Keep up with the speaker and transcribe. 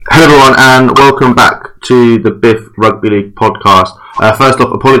everyone, and welcome back to the Biff Rugby League podcast. First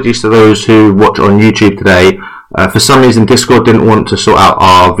off, apologies to those who watch on YouTube today. For some reason, Discord didn't want to sort out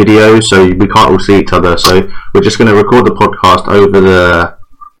our video, so we can't all see each other. So we're just going to record the podcast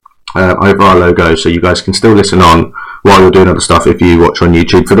over our logo, so you guys can still listen on while you're doing other stuff if you watch on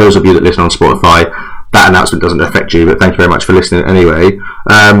YouTube. For those of you that listen on Spotify, that announcement doesn't affect you, but thank you very much for listening anyway.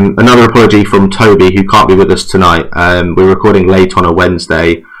 Another apology from Toby, who can't be with us tonight. We're recording late on a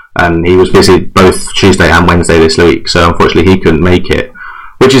Wednesday, and he was busy both Tuesday and Wednesday this week, so unfortunately he couldn't make it.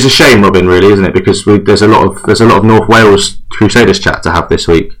 Which is a shame, Robin, really, isn't it? Because there's a lot of North Wales Crusaders chat to have this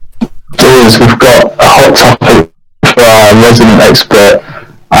week. It is. We've got a hot topic for our resident expert,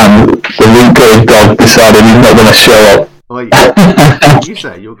 and the weekly dog decided he's not going to show up. Well, you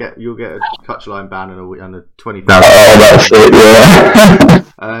say you'll get a touchline ban and a 20,000. Oh, that's it, yeah.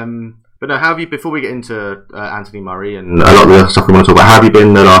 But no, how have you? Before we get into Anthony Murray and a lot of the other stuff we want to talk about, how have you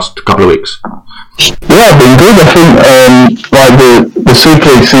been the last couple of weeks? Yeah, I've been good. I think like the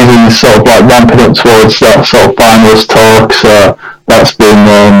Super League season is sort of like ramping up towards that sort of finals talk. So that's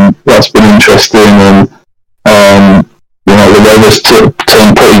been interesting, and the weather's turned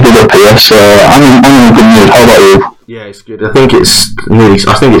pretty good up here. So I'm in a good mood. How about you? Yeah, it's good. I think it's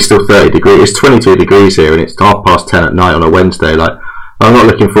still 30 degrees. It's 22 degrees here, and it's 10:30 at night on a Wednesday. Like, I'm not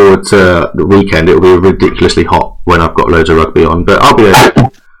looking forward to the weekend. It'll be ridiculously hot when I've got loads of rugby on, but I'll be okay.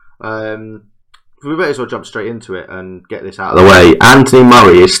 We better as well jump straight into it and get this out of the way. Anthony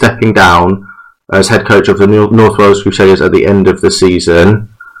Murray is stepping down as head coach of the North Wales Crusaders at the end of the season.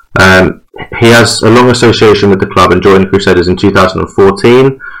 He has a long association with the club and joined the Crusaders in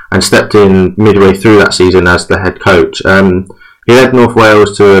 2014 and stepped in midway through that season as the head coach. He led North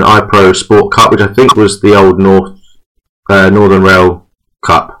Wales to an iPro Sport Cup, which I think was the old Northern Rail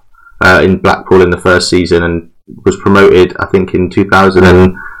Cup in Blackpool in the first season, and was promoted, I think, in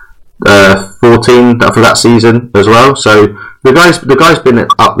 2014 for that season as well. So the guy's been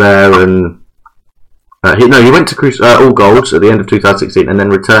up there, and he went to All Golds at the end of 2016 and then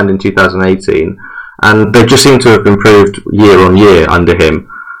returned in 2018, and they just seem to have improved year on year under him.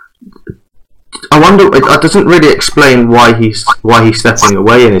 I wonder, it doesn't really explain why he's stepping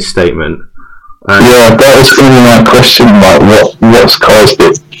away in his statement. Yeah, that was really my question, like what's caused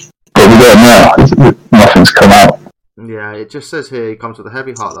it, but we don't know. Nothing's come out. Yeah, it just says here he comes with a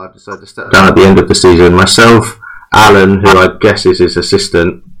heavy heart that I've decided to step down at the end of the season. Myself, Alan, who I guess is his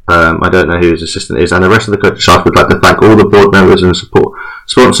assistant, I don't know who his assistant is, and the rest of the coaching staff would like to thank all the board members and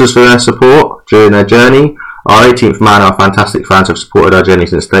sponsors for their support during their journey. Our 18th man, our fantastic fans, have supported our journey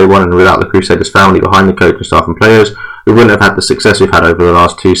since day one, and without the Crusaders family behind the coaching staff and players, we wouldn't have had the success we've had over the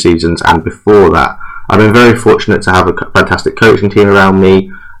last 2 seasons and before that. I've been very fortunate to have a fantastic coaching team around me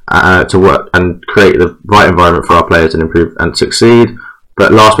to work and create the right environment for our players and improve and succeed.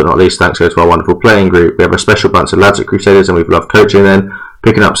 But last but not least, thanks to our wonderful playing group. We have a special bunch of lads at Crusaders, and we've loved coaching them,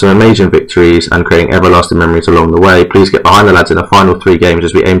 picking up some amazing victories and creating everlasting memories along the way. Please get behind the lads in the final 3 games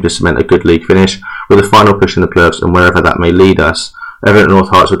as we aim to cement a good league finish with a final push in the playoffs and wherever that may lead us. Everyone at North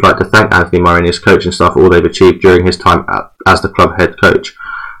Hearts would like to thank Anthony Murray and his coaching staff for all they've achieved during his time as the club head coach.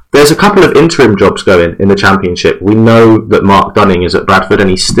 There's a couple of interim jobs going in the Championship. We know that Mark Dunning is at Bradford and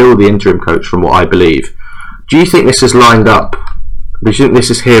he's still the interim coach from what I believe. Do you think this is lined up? Do you think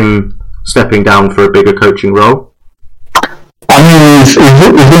this is him stepping down for a bigger coaching role? I mean, he's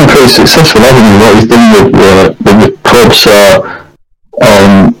been pretty successful, hasn't he? What he's done with the club. So,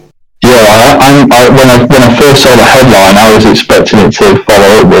 when I first saw the headline, I was expecting it to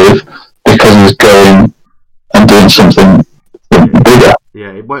follow up with because he's going and doing something bigger.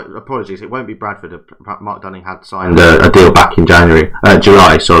 Yeah, it won't be Bradford. Mark Dunning had signed a deal back in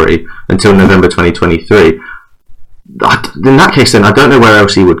July, until November 2023. In that case, then I don't know where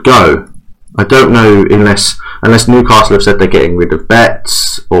else he would go. I don't know unless Newcastle have said they're getting rid of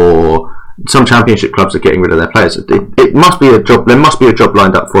Betts, or some Championship clubs are getting rid of their players. It must be a job. There must be a job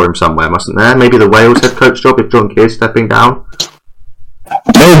lined up for him somewhere, mustn't there? Maybe the Wales head coach job if John Keir's stepping down.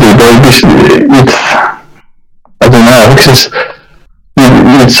 Maybe, but I don't know, because you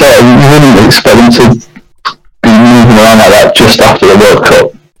wouldn't expect him to be moving around like that just after the World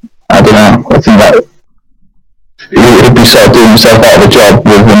Cup. I don't know. I think that he'd be sort of doing himself out of a job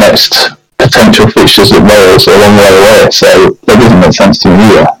with the next potential fixtures at Wales a long way away. So that doesn't make sense to me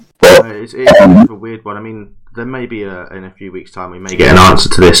either. But it's a weird one. I mean, there may be in a few weeks' time we may get an answer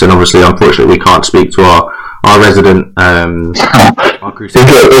to this, and obviously, unfortunately, we can't speak to our resident our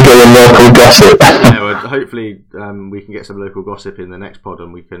Crusaders. We'll get a local gossip. Yeah, well, hopefully we can get some local gossip in the next pod,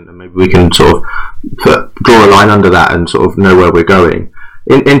 and maybe we can sort of draw a line under that and sort of know where we're going.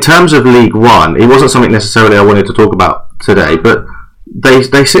 In terms of League One, it wasn't something necessarily I wanted to talk about today, but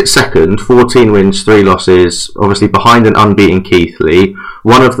they sit second, 14 wins, 3 losses, obviously behind an unbeaten Keighley,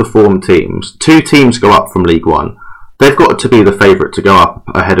 one of the form teams. 2 teams go up from League One. They've got to be the favourite to go up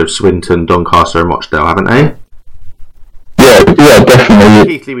ahead of Swinton, Doncaster and Rochdale, haven't they? Yeah,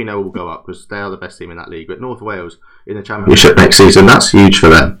 definitely. Keighley we know will go up because they are the best team in that league, but North Wales in the Championship next season, that's huge for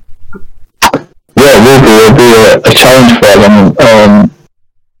them. Yeah, it will be a challenge for them.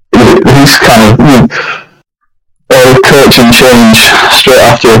 He's kind of coaching change straight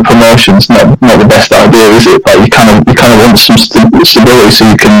after a promotion's not the best idea, is it? But you kind of want some stability so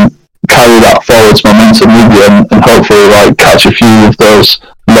you can carry that forwards momentum with you and hopefully like catch a few of those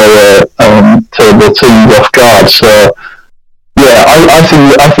lower table teams off guard. So yeah, I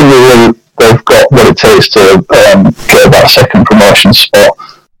think they've got what it takes to get that second promotion spot.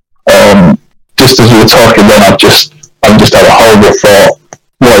 Just as we were talking then, I've just had a horrible thought.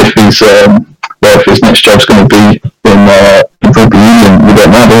 What if his next job's going to be in Rugby Union? We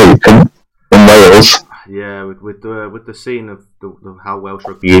don't know, do we? In Wales. Yeah, with the scene of how Welsh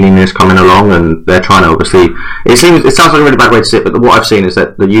Rugby Union is coming along, and they're trying to obviously. It sounds like a really bad way to sit, but what I've seen is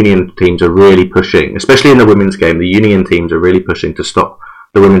that the Union teams are really pushing, especially in the women's game. The Union teams are really pushing to stop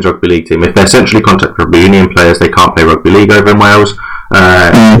the women's rugby league team. If they're centrally contracted Rugby Union players, they can't play rugby league over in Wales.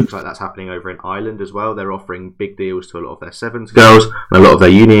 It looks like that's happening over in Ireland as well. They're offering big deals to a lot of their Sevens girls and a lot of their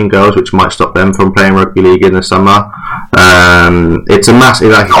Union girls, which might stop them from playing rugby league in the summer. It's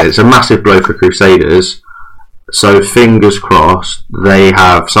a massive blow for Crusaders. So fingers crossed they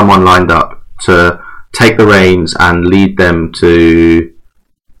have someone lined up to take the reins and lead them to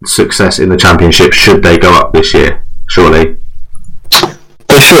success in the Championship. Should they go up this year? Surely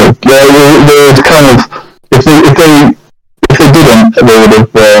they should. They're kind of if they didn't, they would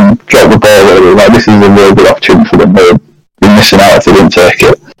have dropped the ball really. Like, this is a real good opportunity for them. They'd be missing out if they didn't take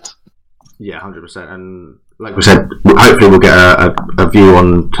it. Yeah, 100%. And like we said, hopefully we'll get a view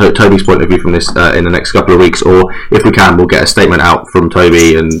on Toby's point of view from this in the next couple of weeks, or if we can, we'll get a statement out from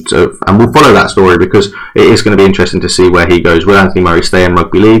Toby and we'll follow that story because it is going to be interesting to see where he goes. Will Anthony Murray stay in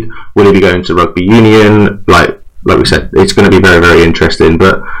Rugby League? Will he be going to Rugby Union? Like we said, it's going to be very, very interesting.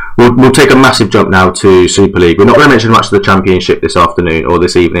 But we'll take a massive jump now to Super League. We're not going to mention much of the Championship this afternoon or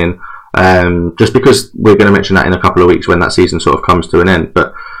this evening, just because we're going to mention that in a couple of weeks when that season sort of comes to an end.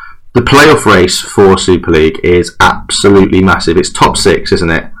 But the playoff race for Super League is absolutely massive. It's top 6,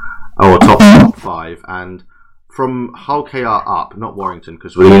 isn't it? Or top 5. And from Hull KR up, not Warrington,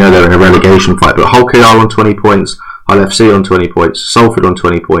 because we know they're in a relegation fight, but Hull KR on 20 points, Hull FC on 20 points, Salford on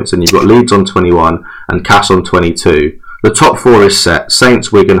 20 points, and you've got Leeds on 21 and Cass on 22. The top 4 is set.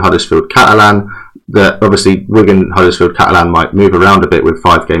 Saints, Wigan, Huddersfield, Catalan. Obviously, Wigan, Huddersfield, Catalan might move around a bit with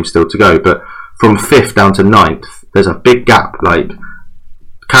 5 games still to go, but from 5th down to 9th, there's a big gap. Like,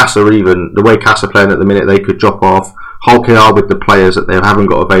 Cass are even, the way Cass are playing at the minute, they could drop off. Hull KR with the players that they haven't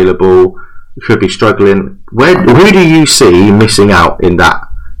got available could be struggling. Who do you see missing out in that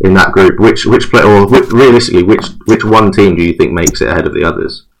group? Which player, or realistically, which one team do you think makes it ahead of the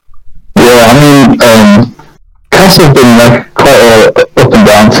others? Yeah, I mean, Cass have been like quite a up and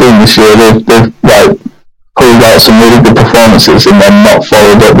down team this year. They've like pulled out some really good performances and then not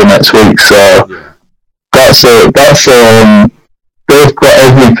followed up the next week. So they've got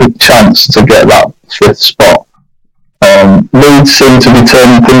every chance to get that 5th spot. Leeds seem to be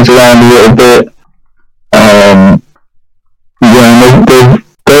turning things around a little bit.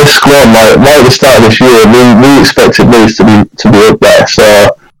 Their squad, like at the start of this year, we expected Leeds to be up there.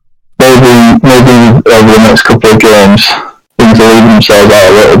 So maybe over the next couple of games, things will even themselves out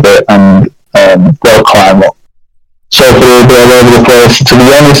a little bit and they'll climb up. So for a bit all over the place. To be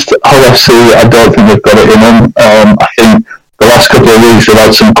honest, Hull FC, I don't think they've got it in them. I think the last couple of weeks they've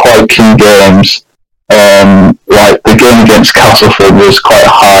had some quite key games. Like the game against Castleford was quite a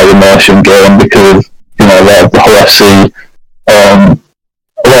high emotion game because a lot of the Hull FC,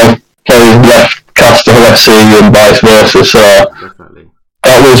 a lot of players left Castle Hull FC and vice versa. So definitely.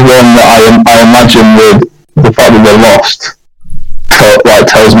 That was one that I imagine with the fact that they lost,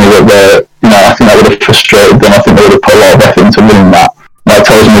 tells me that they're, I think that would have frustrated them. I think they would have put a lot of effort into winning that. That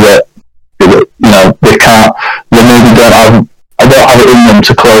tells me that they can't, they maybe I don't have it in them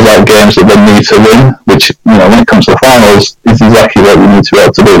to close out games that they need to win, which, when it comes to the finals, is exactly what we need to be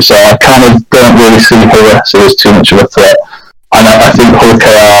able to do. So I kind of don't really see Hull FC as too much of a threat. And I think Hull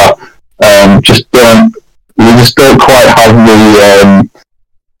KR just don't quite have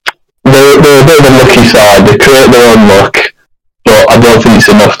they're a bit of a lucky side. They create their own luck, but I don't think it's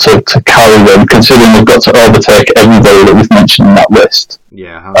enough to carry them, considering they've got to overtake everybody that we've mentioned in that list.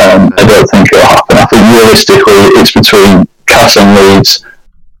 Yeah. I don't think it'll happen. I think realistically it's between Cass and Leeds,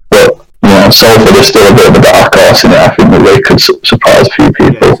 but Salford is still a bit of a dark horse in it. I think that they could surprise a few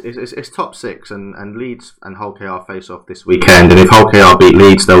people. Yeah, it's top six, and Leeds and Hull KR face off this weekend. And if Hull KR beat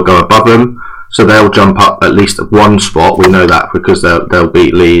Leeds, they'll go above them, so they'll jump up at least one spot. We know that because they'll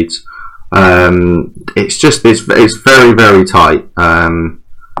beat Leeds. It's very, very tight.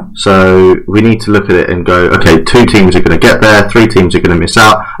 So we need to look at it and go, okay, 2 teams are going to get there, 3 teams are going to miss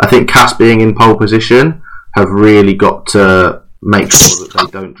out. I think Cass being in pole position have really got to make sure that they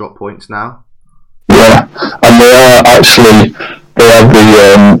don't drop points now. Yeah, and they are actually, they have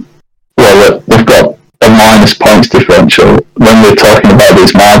they've got a minus points differential. When we're talking about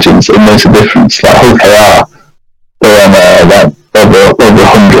these margins, it makes a difference. Like Hull KR, they're on over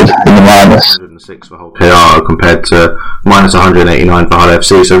 100 in the minus. 106 for Hull KR compared to minus 189 for Hull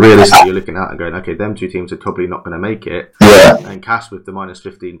FC. So realistically, you're looking at and going, okay, them 2 teams are probably not going to make it. Yeah. And Cass with the minus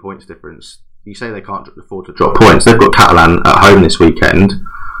 15 points difference, you say they can't afford to drop points. They've got Catalan at home this weekend.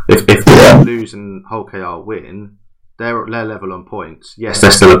 If they lose and Hull KR win, they're level on points. Yes,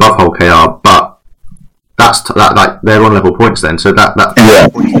 they're still above Hull KR, but they're on level points then. So that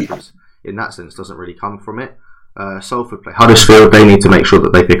points difference in that sense doesn't really come from it. Salford play Huddersfield. They need to make sure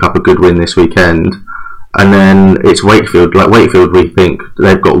that they pick up a good win this weekend, and then it's Wakefield. Like Wakefield, we think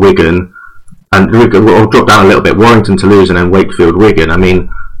they've got Wigan, and we'll drop down a little bit. Warrington, Toulouse, and then Wakefield, Wigan. I mean,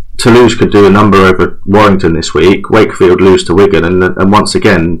 Toulouse could do a number over Warrington this week. Wakefield lose to Wigan, and once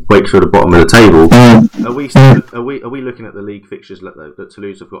again Wakefield at bottom of the table. Are we looking at the league fixtures that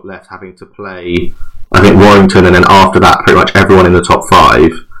Toulouse have got left, having to play? I think Warrington, and then after that, pretty much everyone in the top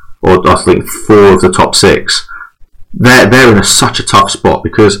 5, or I think 4 of the top 6. They're in such a tough spot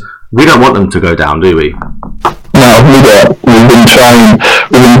because we don't want them to go down, do we? No, we don't. We've been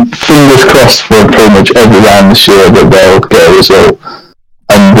fingers crossed for pretty much every round this year that they'll get a result.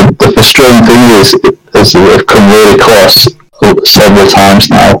 And the frustrating thing is they've come really close several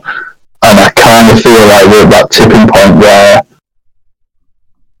times now, and I kind of feel like we're at that tipping point where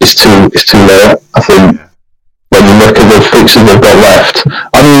it's too late. I think when you look at the fixtures they've got left,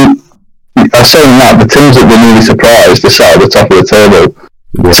 I mean, I'm saying that the teams that were really surprised, they sat at the top of the table,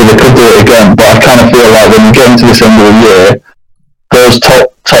 so they could do it again. But I kind of feel like when you get into this end of the year, those top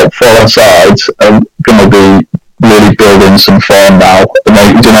 4 sides are going to be really building some form now.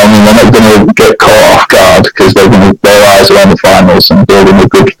 And do you know what I mean? They're not going to get caught off guard because they're going to their eyes around the finals and building a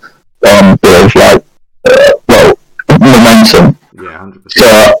good bit of momentum. Yeah, 100%.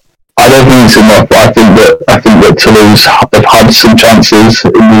 So I don't think it's enough, but I think that Toulouse have had some chances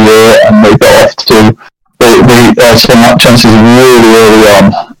in the year, and they got off to some chances really early on.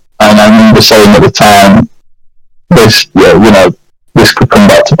 And I remember saying at the time, this could come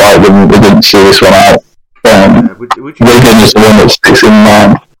back to bite them. We didn't see this one out. Wigan is the one that sticks in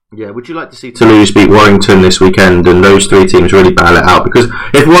mind. Yeah, would you like to see Toulouse beat Warrington this weekend and those 3 teams really battle it out? Because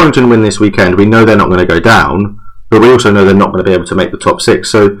if Warrington win this weekend, we know they're not going to go down, but we also know they're not going to be able to make the top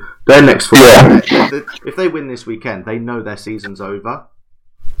 6. So their next 4, if they win this weekend, they know their season's over.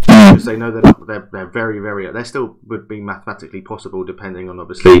 Because they know they're very, very. They still would be mathematically possible, depending on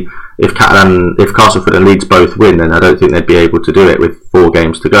obviously if Castleford and Leeds both win, then I don't think they'd be able to do it with 4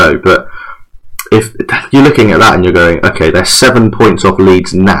 games to go. But if you're looking at that and you're going, okay, they're 7 points off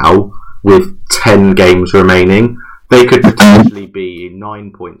Leeds now with 10 games remaining. They could potentially be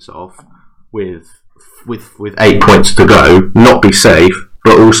 9 points off with 8 points to go, not be safe,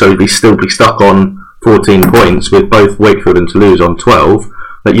 but also still be stuck on 14 points with both Wakefield and Toulouse on 12.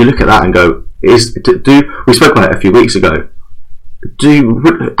 But you look at that and go, we spoke about it a few weeks ago.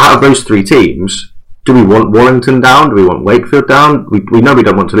 Out of those 3 teams, do we want Warrington down? Do we want Wakefield down? We know we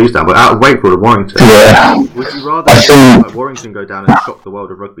don't want Toulouse down, but out of Wakefield and Warrington, would you rather like Warrington go down and shock the world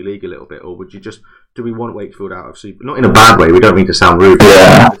of rugby league a little bit, or would you do we want Wakefield out of Super? Not in a bad way, we don't mean to sound rude,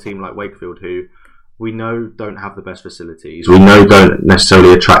 but a team like Wakefield who we know don't have the best facilities, we know don't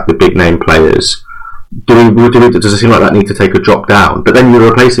necessarily attract the big name players. Does it seem like that need to take a drop down? But then you're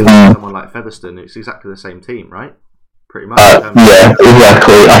replacing someone like Featherstone. It's exactly the same team, right? Pretty much.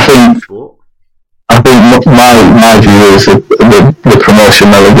 Exactly. I think my view is that the promotion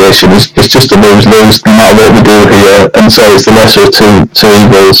relegation is just a lose no matter what we do here, and so it's the lesser of two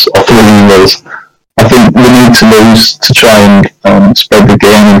evils or 3 evils. I think we need to lose to try and spread the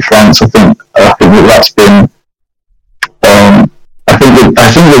game in France. I think that's been. I think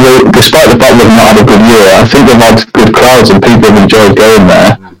that despite the fact they've not had a good year, I think they've had good crowds and people have enjoyed going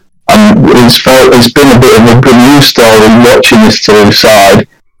there. And it's been a bit of a good news story watching this Toulouse side.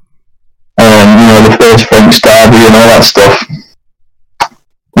 The first French derby and all that stuff.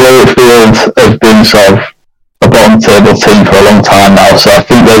 Wakefield have been sort of a bottom table team for a long time now, so I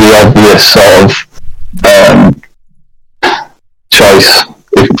think they're the obvious sort of choice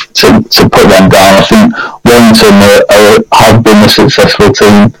to put them down. I think Wellington have been a successful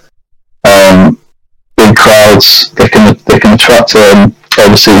team. Big crowds, they can attract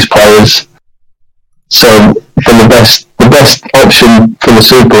overseas players. So for the best option for the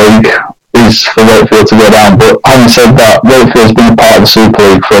Super League is for Wakefield to go down. But having said that, Wakefield's been a part of the Super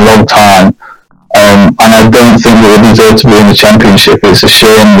League for a long time, and I don't think that they deserve to be in the Championship. It's a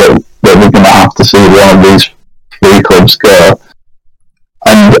shame that we're going to have to see one of these three clubs go.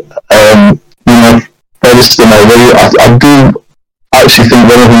 And Featherstone, I do actually think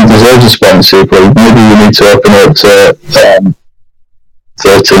one of them deserves a spot in the Super League. Maybe we need to open it up to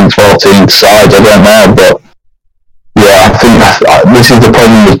 13, 14 sides, I don't know, but yeah, I think this is the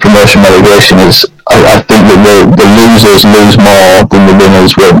problem with promotion relegation, is I think that the losers lose more than the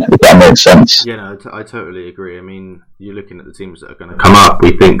winners win, if that makes sense. Yeah, no, I totally agree. I mean, you're looking at the teams that are going to come up,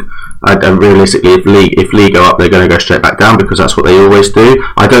 we think, realistically, if League go up, they're going to go straight back down, because that's what they always do.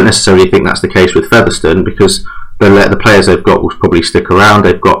 I don't necessarily think that's the case with Featherstone, because the players they've got will probably stick around.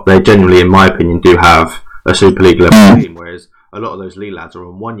 They genuinely, in my opinion, do have a Super League level team, whereas a lot of those League lads are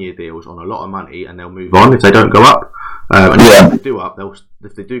on 1 year deals on a lot of money, and they'll move on if they don't go up. If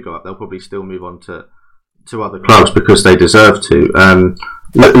they do go up, they'll probably still move on to other clubs because they deserve to.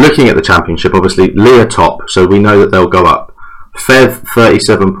 Looking at the Championship, obviously Lee are top, so we know that they'll go up. Fev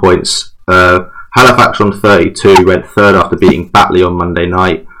 37 points. Halifax on 32, went third after beating Batley on Monday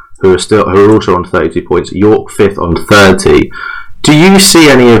night, who are also on 32 points. York 5th on 30. Do you see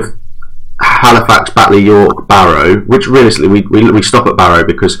any of Halifax, Batley, York, Barrow, which realistically we stop at Barrow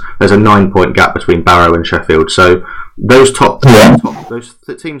because there's a 9-point gap between Barrow and Sheffield, so those those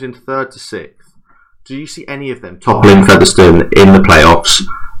teams in 3rd to 6th, do you see any of them toppling Featherstone in the playoffs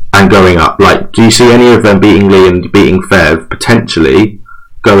and going up? Like, do you see any of them beating Lee and beating Fev, potentially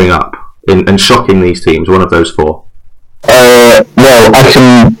going up and shocking these teams, one of those four? Well, I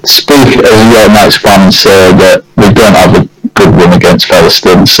can speak as a York Knights fan and say that we don't have a good win against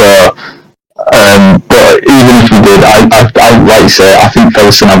Featherstone, so but even if we did, I like to say, I think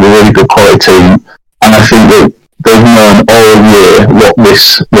Featherstone have a really good quality team, and I think that they've known all year what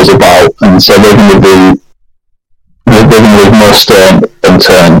this was about, and so they're going to leave no stone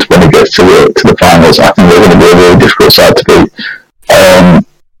unturned when it gets to the finals. I think they're going to be a really difficult side to beat. I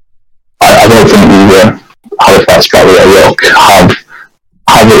don't think either Halifax, Batley or York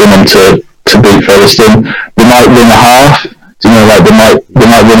have it in them to beat Featherstone. They might win a half, they might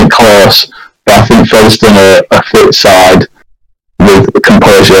win it close. But I think Featherstone are a fit side with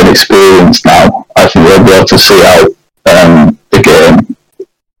composure and experience now. I think they'll be able to see out the game.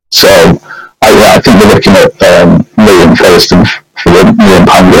 So I think they're looking at Lee and Featherstone for the £1 million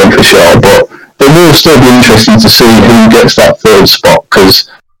game for sure. But it will still be interesting to see who gets that third spot,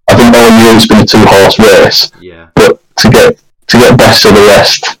 because I think all year it's been a 2-horse race. Yeah. But to get best of the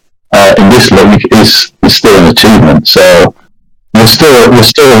rest in this league is still an achievement. So there's still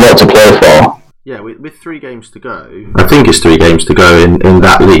a lot to play for. Yeah, with 3 games to go, I think it's 3 games to go in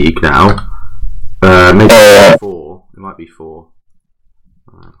that league now. Maybe 4. It might be 4.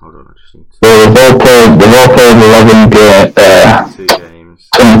 Hold on, I just need to. Well, they've all played 22 games.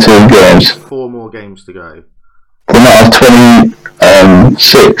 22 games. 4 more games to go. They might have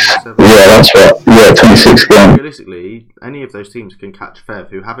 26. Yeah, that's right. Yeah, 26 games. Realistically, any of those teams can catch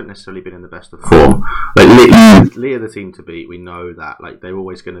Fev, who haven't necessarily been in the best of form. Like Lee are the team to beat. We know that. Like, they're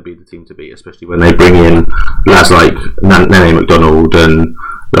always going to be the team to beat, especially when they bring in lads like Nene McDonald and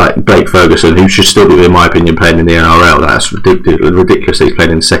like Blake Ferguson, who should still be, in my opinion, playing in the NRL. That's ridiculous. He's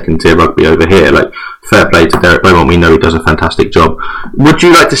playing in 2nd tier rugby over here. Like, fair play to Derek Beaumont. We know he does a fantastic job. Would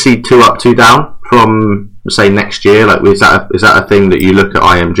you like to see 2 up, 2 down from, say, next year? Like, is that a thing that you look at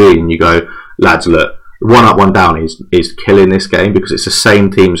IMG and you go, lads, look, 1 up, 1 down is killing this game, because it's the same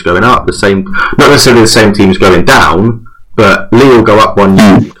teams going up, not necessarily the same teams going down, but Lee will go up 1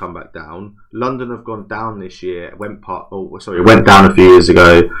 year and come back down. London have gone down this year, went down a few years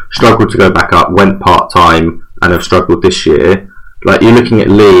ago, struggled to go back up, went part-time, and have struggled this year. Like, you're looking at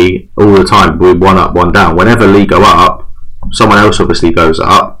Lee all the time with 1 up, 1 down. Whenever Lee go up, someone else obviously goes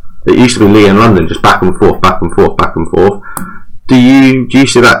up. It used to be Lee and London, just back and forth, back and forth, back and forth. Do you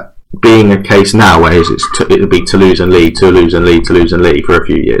see that being a case now, where it'll be Toulouse and Lee, Toulouse and Lee, Toulouse and Lee for a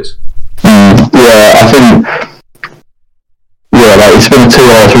few years? Yeah, I think. Yeah, like, it's been a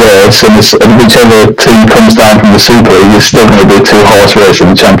 2-horse race, and whichever team comes down from the Super League is still going to be a 2-horse race in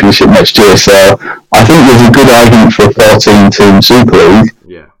the Championship next year. So I think there's a good argument for a 14-team Super League.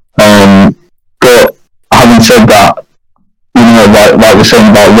 Yeah. But having said that, you know, like we're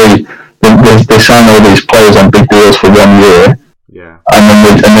saying about Lee, they sign all these players on big deals for 1 year. Yeah.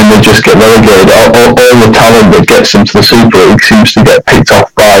 And then they just get relegated. All the talent that gets into the Super League seems to get picked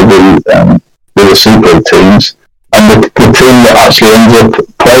off by the Super League teams, and the team that actually ends up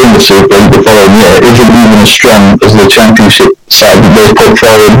playing the Super League the following year isn't even as strong as the Championship side that they put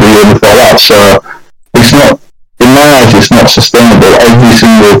forward the year before that. So it's not, in my eyes, it's not sustainable. Every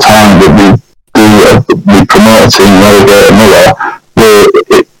single time that we promote a team, relegate another,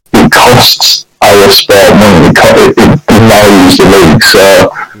 it costs our sport money. It devalues the league. So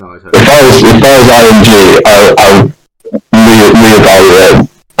if I was IMG, I would reevaluate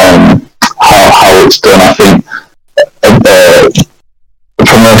how it's done. I think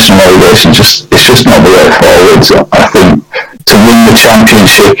promotion relegation it's just not the way forward. So I think to win the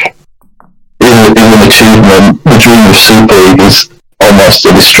Championship is an achievement. The dream of Super League is almost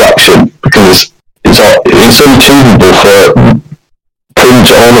a distraction because it's unachievable for pretty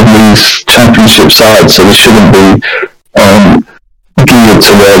much all of these Championship sides, so we shouldn't be geared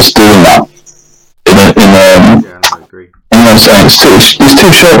towards doing that. I agree. You know what I'm saying? It's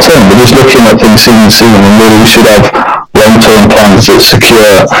too short term. We're just looking at things season to season, and really we should have long-term plans that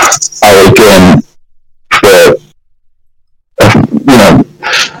secure our game for, you know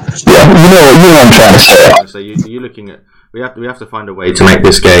what I'm trying to say. So you're looking at we have to find a way to make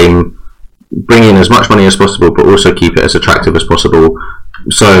this game bring in as much money as possible, but also keep it as attractive as possible.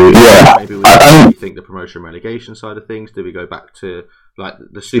 So maybe we think the promotion relegation side of things. Do we go back to like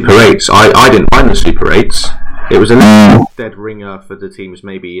the Super 8s? I didn't mind the Super 8s. It was a little dead ringer for the teams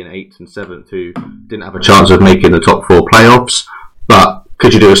maybe in 8th and 7th who didn't have a chance of making the top 4 playoffs. But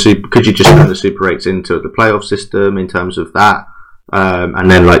could you just turn the Super 8s into the playoff system in terms of that? And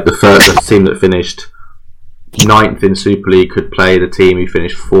then like the team that finished 9th in Super League could play the team who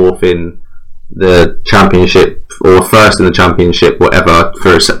finished 4th in the Championship or 1st in the Championship, whatever,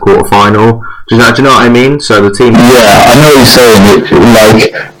 for a quarter final. Do you know what I mean? So the team. Yeah, I know what you're saying.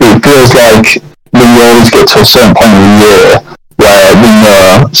 It feels like when you always get to a certain point of the year where we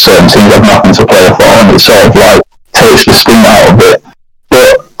know certain teams have nothing to play for, and it sort of like takes the sting out of it.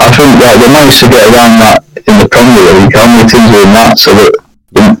 But I think they managed to get around that in the Premier League. How many teams are in that? So that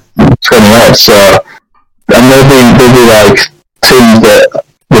 20 odd. So and they'll be like teams that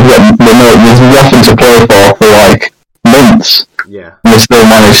there's nothing to play for like months. Yeah. And they still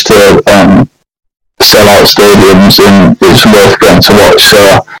managed to sell out stadiums, and it's worth going to watch. So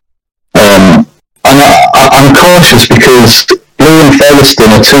I'm cautious because Blue and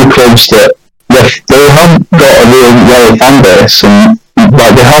Featherstone are two clubs that they haven't got a real loyal fan base, and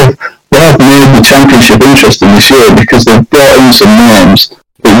like they have made the Championship interesting this year because they've brought in some names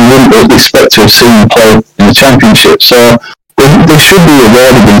that you wouldn't expect to have seen play in the Championship. So they should be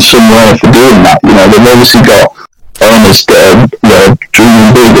rewarded in some way for doing that. You know, they've obviously got owners that are dreaming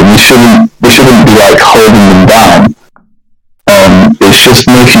big, and we shouldn't be like holding them down. It's just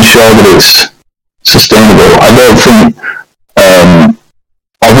making sure that it's sustainable. I don't think,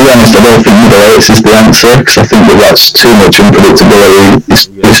 I'll be honest, I don't think middle eights is the answer, because I think that's too much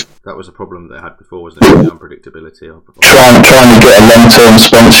unpredictability. That was a problem they had before, wasn't it? The unpredictability. Trying to get a long-term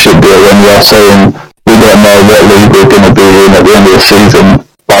sponsorship deal when you're saying we don't know what league we're going to be in at the end of the season.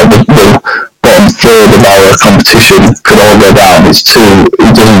 Like the bottom third of our competition could all go down. You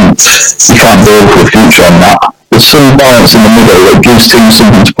can't build for the future on that. There's some balance in the middle that gives teams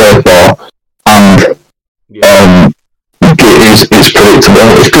something to play for, and it's predictable.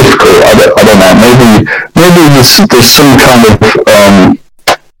 It's difficult. I don't know. Maybe there's some kind of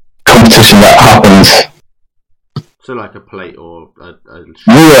competition that happens. So like a plate or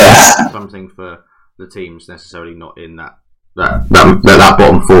something for the teams necessarily not in that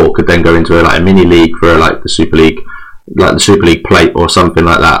bottom 4 could then go into a mini league for like the Super League. Like the Super League plate or something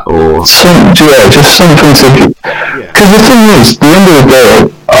like that, or just something to. Because the thing is, at the end of the day,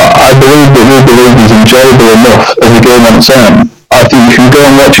 I believe that Rugby League is enjoyable enough as a game on its own. I think you can go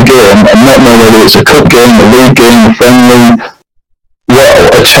and watch a game and not know whether it's a cup game, a league game, a friendly,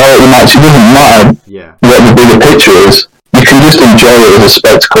 a charity match. It doesn't matter what the bigger picture is. You can just enjoy it as a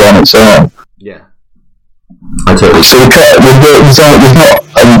spectacle on its own. Yeah, I totally. So there's not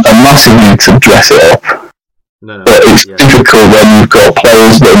a massive need to dress it up. No, but it's difficult when you've got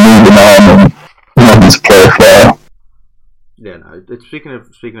players that are moving on and nothing to play for. Yeah, no.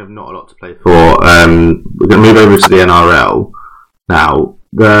 Speaking of not a lot to play for, we're going to move over to the NRL now.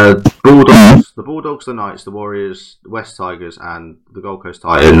 The Bulldogs, the Knights, the Warriors, the West Tigers, and the Gold Coast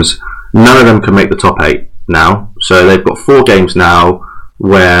Titans. None of them can make the top 8 now. So they've got 4 games now,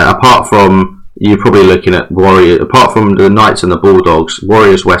 where apart from you're probably looking at apart from the Knights and the Bulldogs,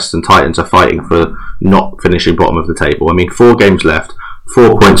 Warriors, West and Titans are fighting for not finishing bottom of the table. I mean, 4 games left,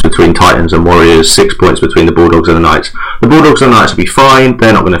 4 points between Titans and Warriors, 6 points between the Bulldogs and the Knights. The Bulldogs and the Knights will be fine.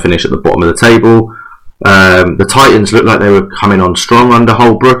 They're not going to finish at the bottom of the table. The Titans looked like they were coming on strong under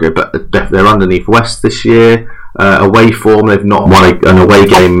Holbrook, but they're underneath West this year. Away form, they've not won an away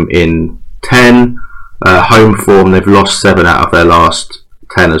game in 10. Home form, they've lost 7 out of their last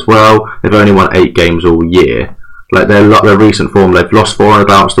 10 as well. They've only won 8 games all year. Like their recent form, they've lost 4 on the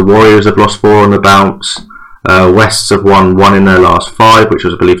bounce. The Warriors have lost 4 on the bounce. Wests have won 1 in their last 5, which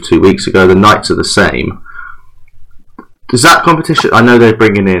was, I believe, 2 weeks ago. The Knights are the same. Does that competition? I know they're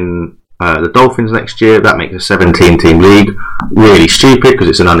bringing in the Dolphins next year. That makes a 17-team league really stupid because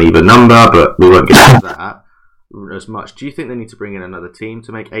it's an uneven number, but we won't get into that as much. Do you think they need to bring in another team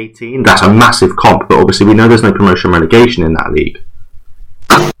to make 18? That's a massive comp, but obviously we know there's no promotion relegation in that league.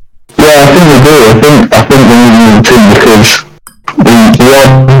 Yeah, I think they do. I think they need another team because the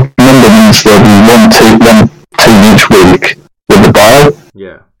odd number means there'll be one team each week with the bye.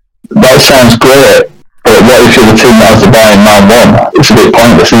 Yeah. That sounds great, but what if you're the team that has the bye in round 1? It's a bit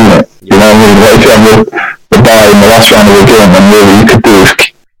pointless, isn't it? Yeah. You know what I mean? What if you have the bye in the last round of the game, and really you could do is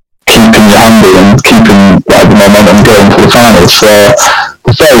keeping your handy and keeping the momentum going to the finals. So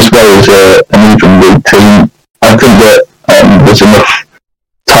the fairest way is an even league team. I think that there's enough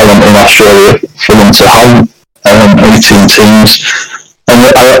talent in Australia for them to have 18 teams.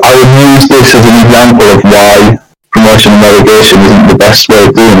 And I would use this as an example of why promotion and relegation isn't the best way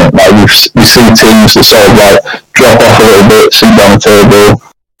of doing it. Like we see teams that sort of like drop off a little bit, sink down the table,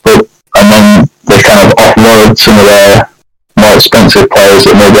 and then they kind of offload some of their more expensive players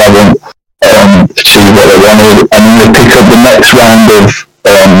that maybe haven't achieved what they wanted, and then they pick up the next round of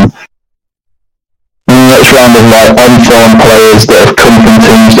like on-form players that have come from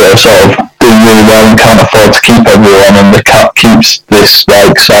teams that are sort of doing really well and can't afford to keep everyone, and the cap keeps this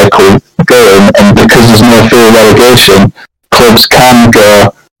like cycle going. And because there's no fear of relegation, clubs can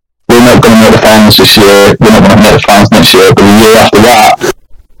go, we're not going to make the finals this year, we're not going to make the finals next year, but the year after that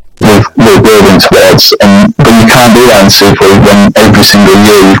we're building towards. But you can't do that in Super League when every single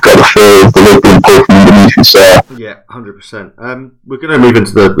year you've got to feel the league being pulled from underneath you. So yeah, 100%. We're going to move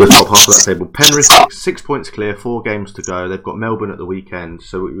into the top half of that table. Penrith 6 points clear, 4 games to go. They've got Melbourne at the weekend,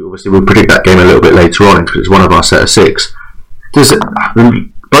 so we'll predict that game a little bit later on because it's one of our set of 6.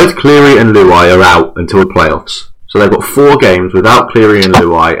 Both Cleary and Luai are out until the playoffs, so they've got 4 games without Cleary and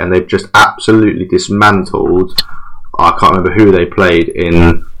Luai, and they've just absolutely dismantled. I can't remember who they played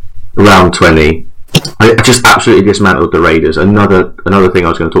in round 20. I just absolutely dismantled the Raiders. Another thing I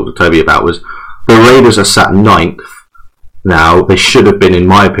was going to talk to Toby about was the Raiders are sat 9th now. They should have been, in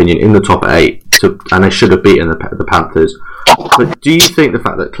my opinion, in the top 8, and they should have beaten the Panthers. But do you think the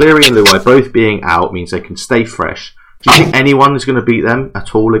fact that Cleary and Luai both being out means they can stay fresh? Do you think anyone is going to beat them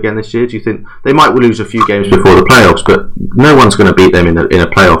at all again this year? Do you think they might lose a few games before the playoffs, but no one's going to beat them in a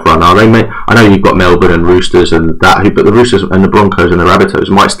playoff run, are they? I know you've got Melbourne and Roosters and that, but the Roosters and the Broncos and the Rabbitohs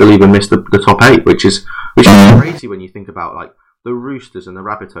might still even miss the top 8, which is crazy when you think about like the Roosters and the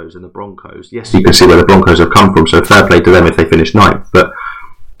Rabbitohs and the Broncos. Yes, you can see where the Broncos have come from, so fair play to them if they finish 9th. But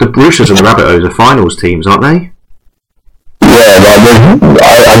the Roosters and the Rabbitohs are finals teams, aren't they? yeah,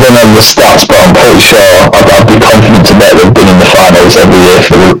 I don't know the stats, but I'm pretty sure I'd be confident to bet they've been in the finals every year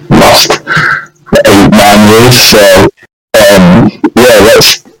for the last 8-9 years. So yeah,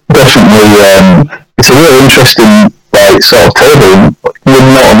 that's definitely it's a really interesting sort of table. Would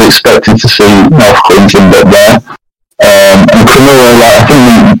not have expected to see North Queensland up there. And Cronulla, I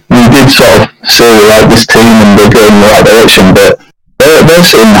think we did sort of say we like this team and they're going in the right direction, but they're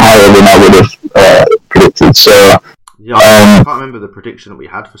sitting higher than I would have predicted. So yeah, I can't remember the prediction that we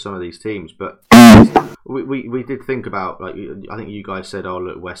had for some of these teams, but we did think about, like, I think you guys said, oh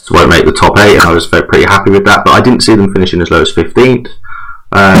look, West won't make the top 8, and I was pretty happy with that, but I didn't see them finishing as low as 15th.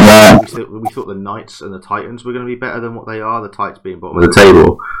 We thought the Knights and the Titans were going to be better than what they are, the Titans being bottom of the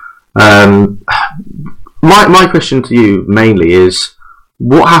table. My question to you mainly is,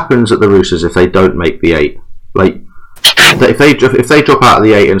 what happens at the Roosters if they don't make the 8? Like, if they drop out of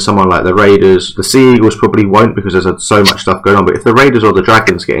the 8 and someone like the Raiders, the Sea Eagles probably won't because there's so much stuff going on, but if the Raiders or the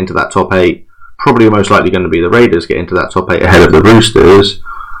Dragons get into that top 8, probably most likely going to be the Raiders get into that top 8 ahead of the Roosters.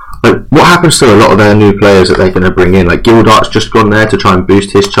 Like, what happens to a lot of their new players that they're going to bring in? Like, Gildart's just gone there to try and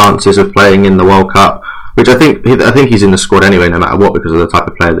boost his chances of playing in the World Cup, which I think he's in the squad anyway, no matter what, because of the type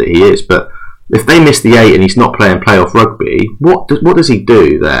of player that he is. But if they miss the 8 and he's not playing playoff rugby, what does he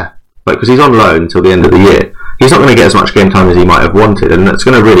do there? Like, because he's on loan until the end of the year, he's not going to get as much game time as he might have wanted, and that's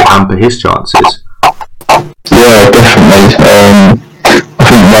going to really hamper his chances. Yeah, definitely. I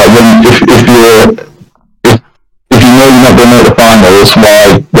think that if you know you're not going to make the finals,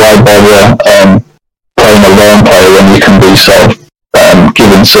 why bother playing a lone player when you can be sort of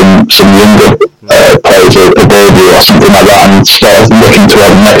giving some younger players a debut or something like that and start looking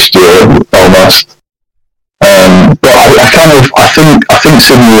toward next year almost. I think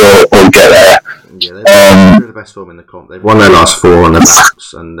Sydney will get there. Yeah, they're the best form in the comp. They've won their last 4 on the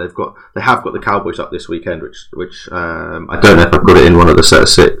maps, and they have got the Cowboys up this weekend, which I don't know if I've got it in one of the set of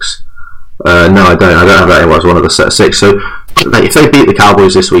 6. No, I don't. I don't have that in one of the set of 6. So, if they beat the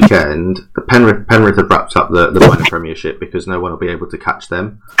Cowboys this weekend, the Penrith have wrapped up the minor premiership because no one will be able to catch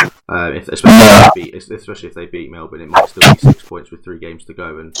them. Especially if they beat Melbourne, it might still be 6 points with 3 games to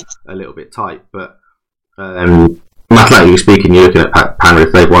go and a little bit tight. But mathematically speaking, you're looking at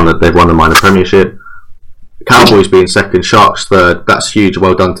Penrith. They've won the minor premiership. Cowboys being second, Sharks third. That's huge.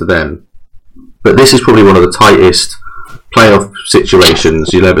 Well done to them. But this is probably one of the tightest playoff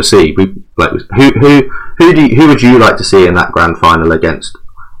situations you'll ever see. Who would you like to see in that grand final against?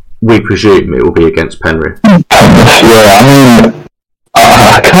 We presume it will be against Penrith. Yeah, I mean,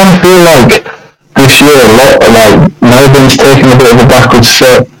 I kind of feel like this year a lot like Melbourne's taking a bit of a backward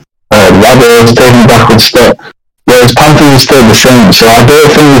step, Rabbitoh's taking a backward step, whereas Panthers is still the same. So I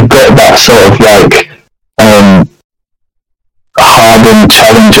don't think we've got that sort of like hardened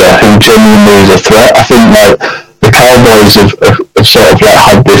challenger who genuinely is a threat. I think like the Cowboys have sort of like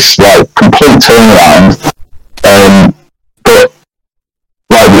had this like complete turnaround, but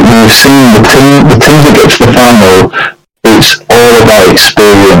like we've seen the teams that get to the final, it's all about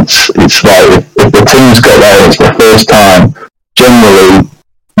experience. It's like if the team's got there, it's the first time. Generally,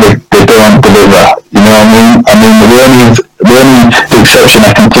 they don't deliver. You know what I mean? I mean the only exception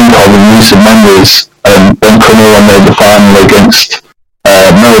I can think of in recent memories when Cronulla made the final against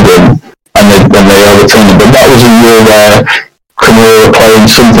Melbourne. And they overturned it. But that was a year where Cronulla were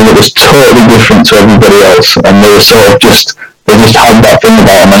playing something that was totally different to everybody else, and they were sort of they just had that thing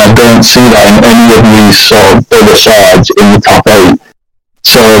about them, and I don't see that in any of these sort of other sides in the top 8.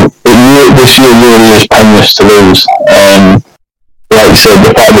 So this year really is Penrith to lose. Like you said,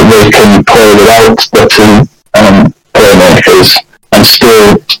 the fact that they can play without the 2 playmakers and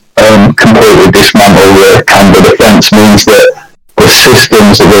still completely dismantle the Canberra defence means that the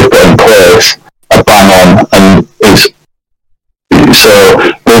systems that they've got in place are bang on, and so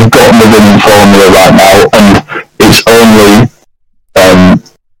they've got the winning formula right now, and it's only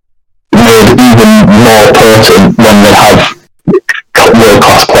made even more potent when they have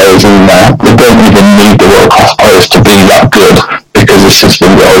world-class players in there. They don't even need the world-class players to be that good because the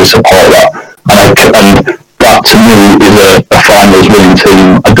systems already support that, and that to me is a finals winning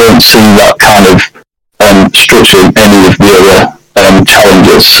team. I don't see that kind of structure in any of the other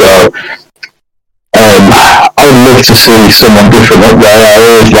challenges. So I would love to see someone different up there. I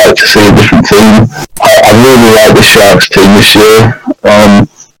always like to see a different team. I really like the Sharks team this year, and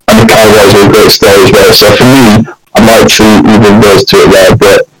the Cowboys are a great story as well. So for me, I'd like to see either of those 2 up there,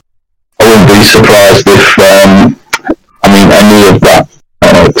 but I wouldn't be surprised if any of that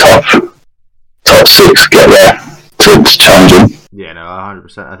top 6 get there to challenge them. Yeah, no,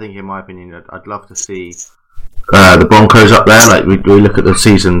 100%. I think in my opinion, I'd love to see the Broncos up there. Like we look at the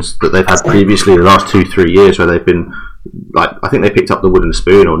seasons that they've had previously, the last 2-3 years where they've been like, I think they picked up the wooden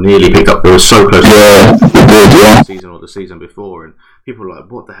spoon or nearly picked up. They were so close. Yeah, the season or the season before, and people were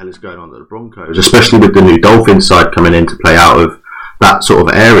like, "What the hell is going on at the Broncos?" Especially with the new Dolphins side coming in to play out of that sort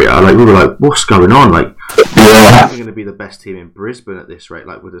of area. Like we were like, "What's going on?" Like, they're going to be the best team in Brisbane at this rate.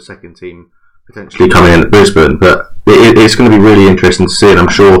 Like with the second team potentially coming in at Brisbane, but it's going to be really interesting to see, and I'm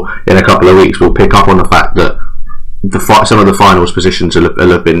sure in a couple of weeks we'll pick up on the fact that some of the finals positions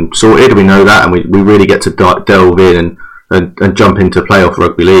will have been sorted. We know that, and we really get to delve in and jump into playoff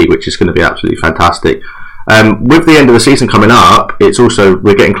rugby league, which is going to be absolutely fantastic. With the end of the season coming up,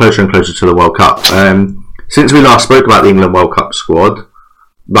 we're getting closer and closer to the World Cup. Since we last spoke about the England World Cup squad,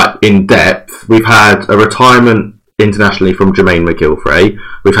 like in depth, we've had a retirement internationally from Jermaine McGilvray.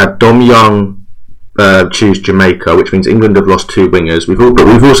 We've had Dom Young choose Jamaica, which means England have lost 2 wingers. But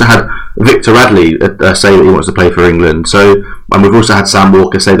we've also had Victor Radley say that he wants to play for England. And we've also had Sam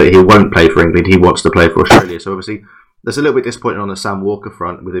Walker say that he won't play for England. He wants to play for Australia. So obviously, that's a little bit disappointing on the Sam Walker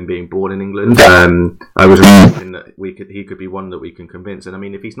front with him being born in England. I was hoping that he could be one that we can convince. And I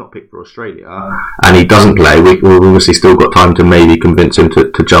mean, if he's not picked for Australia and he doesn't play, we've obviously still got time to maybe convince him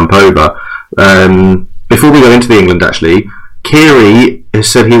to jump over. Before we go into the England, actually, Keary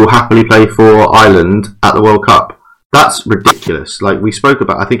has said he will happily play for Ireland at the World Cup. That's ridiculous. Like we spoke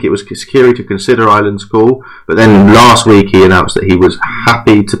about, I think it was Keary to consider Ireland's call, but then last week he announced that he was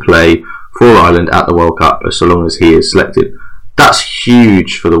happy to play for Ireland at the World Cup so long as he is selected. That's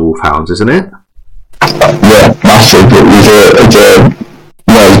huge for the Wolfhounds, isn't it? Yeah, massive. He's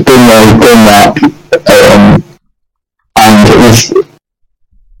been there, he's done that, and it was,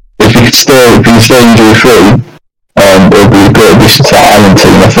 if he could stay injury free, it would be a great addition to the Ireland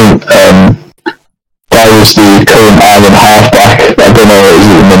team. I think Barry who's the current Ireland halfback. I don't know what it is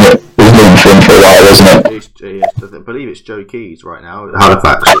at the minute. He's been for him for a while, isn't it? I believe it's Joe Keys right now at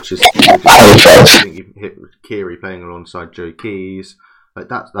Halifax, which is Halifax. I think you've hit Keary playing alongside Joe Keys. Like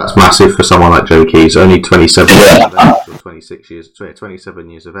that's massive for someone like Joe Keys, only 27 years of age, or 27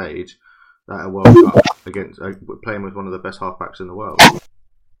 years of age, at a World Cup against playing with one of the best halfbacks in the world.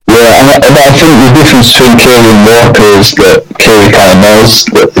 Yeah, and I think the difference between Keary and Walker is that Keary kind of knows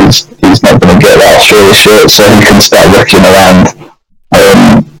that he's not going to get that Australia shirt, so he can start looking around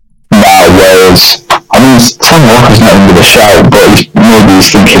now, whereas, I mean, Sam Walker's not even going to shout, but maybe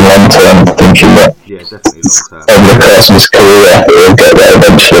he's thinking long term, thinking that definitely long term. Over the course of his career, he'll get there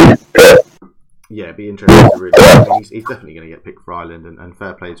eventually. But yeah, it'd be interesting to really. I mean, he's definitely going to get picked for Ireland, and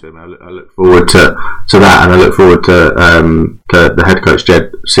fair play to him. I look forward to that, and I look forward to the head coach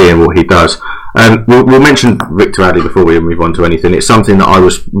Jed seeing what he does. We'll mention Victor Radley before we move on to anything. It's something that I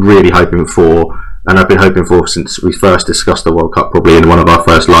was really hoping for, and I've been hoping for since we first discussed the World Cup, probably in one of our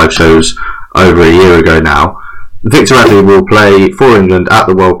first live shows over a year ago now. Victor Radley will play for England at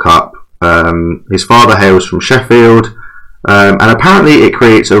the World Cup. His father hails from Sheffield. And apparently it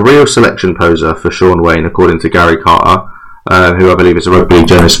creates a real selection poser for Sean Wayne, according to Gary Carter, who I believe is a rugby league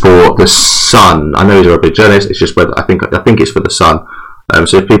journalist for The Sun. I know he's a rugby league journalist, it's just whether I think it's for The Sun.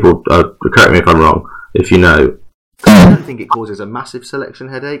 So if people, correct me if I'm wrong, if you know. I don't think it causes a massive selection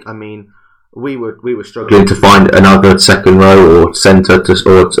headache. I mean, we were struggling to find another second row or centre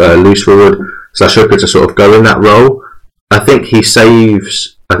or loose forward / hooker to sort of go in that role. I think he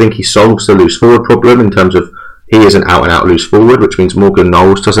solves the loose forward problem in terms of he is an out-and-out loose forward, which means Morgan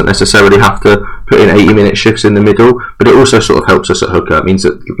Knowles doesn't necessarily have to put in 80-minute shifts in the middle, but it also sort of helps us at hooker. It means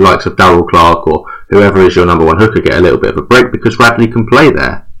that the likes of Darryl Clark or whoever is your number one hooker get a little bit of a break because Radley can play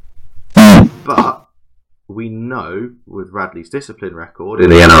there. But we know, with Radley's discipline record in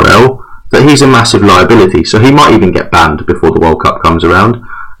the NRL, that he's a massive liability, so he might even get banned before the World Cup comes around.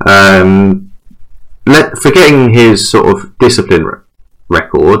 Forgetting his sort of discipline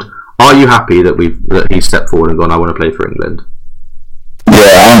record, are you happy that he's stepped forward and gone, I want to play for England?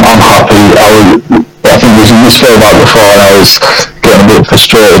 Yeah, I'm happy. I think we spoke about before, and I was getting a bit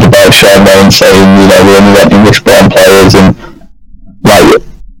frustrated about Sean Wayne saying, we only want English-born players, and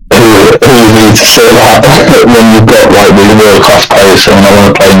who is he to say that when you've got these world-class players saying, I want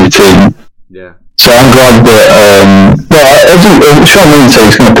to play in your team? Yeah. So I'm glad that Sean Wayne said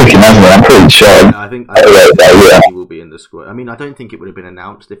he's going to pick him, hasn't he? I'm pretty sure. I think he will be in the squad. I mean, I don't think it would have been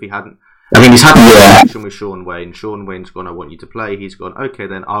announced if he hadn't. I mean, he's had a conversation with Sean Wayne. Sean Wayne's gone, I want you to play. He's gone, okay,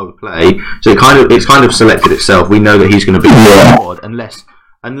 then I'll play. So it's kind of selected itself. We know that he's going to be in the squad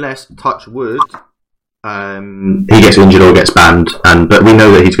unless touch wood, he gets injured or gets banned. But we know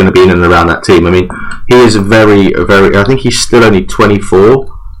that he's going to be in and around that team. I mean, he is very. I think he's still only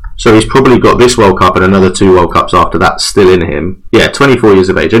 24. So he's probably got this World Cup and another 2 World Cups after that still in him. Yeah, 24 years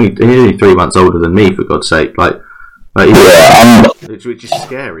of age. Only 3 months older than me, for God's sake. Which is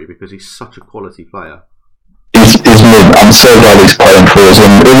scary because he's such a quality player. I'm so glad he's playing for us,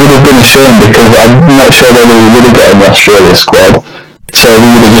 and it would have been a shame because I'm not sure whether we would have got in the Australia squad. So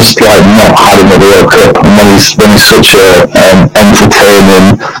we would have just not had him at the World Cup. And when he's such a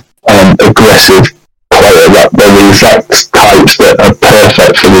entertaining, aggressive player, they're the exact types that are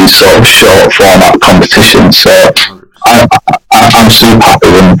perfect for these sort of short format competitions. So I'm super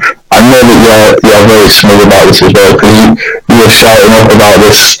happy, and I know that you're very smooth about this as well, because you were shouting up about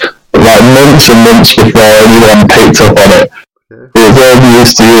this months and months before anyone picked up on it. Yeah. It was all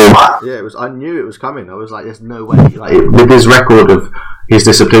news to you. Yeah, I knew it was coming. I was like, there's no way. With his record of his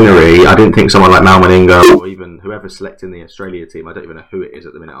disciplinary, I didn't think someone like Mal Meninga or even whoever's selecting the Australia team, I don't even know who it is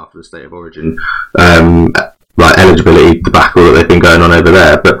at the minute after the State of Origin, eligibility debacle that they've been going on over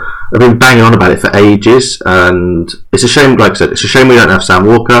there. But I've been banging on about it for ages, and it's a shame, like I said, it's a shame we don't have Sam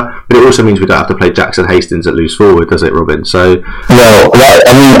Walker, but it also means we don't have to play Jackson Hastings at loose forward, does it, Robin? So, well,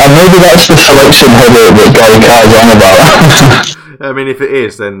 and maybe that's the selection header that Gary Carr's on about. I mean, if it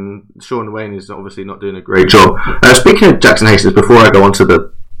is, then Sean Wayne is obviously not doing a great job. Speaking of Jackson Hastings, before I go on to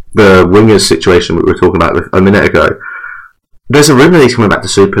the wingers situation we were talking about a minute ago, there's a rumour that he's coming back to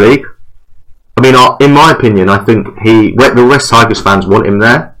Super League. I mean, in my opinion, I think the West Tigers fans want him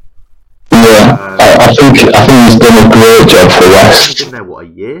there. Yeah, I think he's done a great job for West. He's been there, a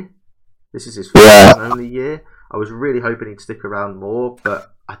year? This is his first and only year. I was really hoping he'd stick around more,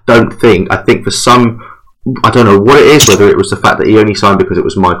 but I think for some, I don't know what it is, whether it was the fact that he only signed because it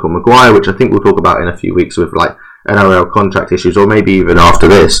was Michael Maguire, which I think we'll talk about in a few weeks with NRL contract issues, or maybe even after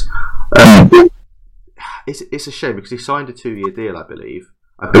this. It's a shame because he signed a 2-year deal, I believe.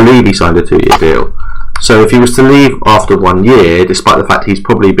 I believe he signed a 2-year deal. So if he was to leave after 1 year, despite the fact he's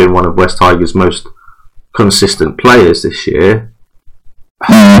probably been one of West Tigers' most consistent players this year.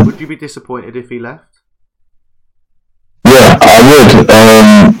 Would you be disappointed if he left? Yeah, I would.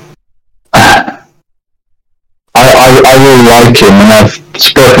 I really like him, and I've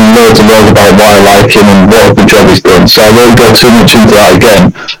spoken loads and loads about why I like him and what the job he's done, so I won't go too much into that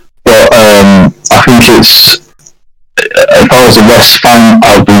again. But I think it's, if I was a West fan,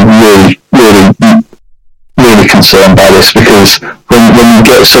 I'd be really concerned by this, because when you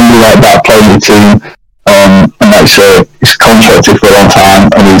get somebody like that playing the team, and like I say, he's contracted for a long time,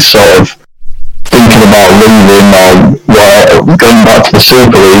 and he's sort of thinking about leaving or going back to the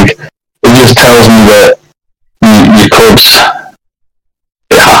Super League, it just tells me that you could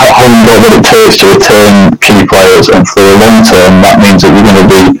haven't got what it takes to retain key players, and for the long term that means that you're going to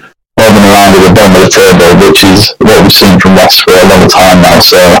be moving around at the bottom of the table, which is what we've seen from West for a long time now.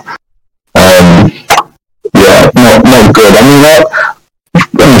 So yeah, not good. I mean,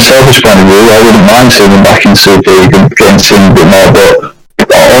 from a selfish point of view, I wouldn't mind seeing him back in Super League and getting seen a bit more, but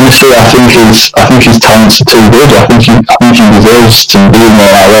honestly, I think his talents are too good. I think he deserves to be in the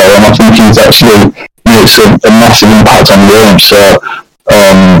NRL, and I think he's actually makes a massive impact on the game. So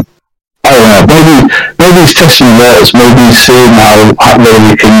I don't know. Maybe he's testing the waters. Maybe he's seeing whether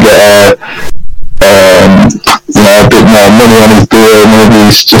he can get a bit more money on his deal. Maybe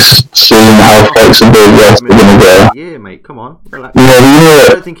he's just seeing how flexible the rest are going to go. Yeah, mate, come on. I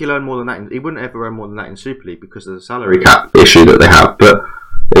don't think he'll earn more than that. He wouldn't ever earn more than that in Super League because of the salary cap issue that they have. But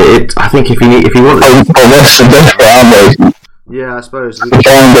I think if he wants, that's the best, aren't they? Yeah, I suppose.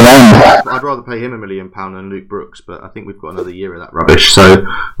 I'd rather pay him £1 million than Luke Brooks, but I think we've got another year of that rubbish. So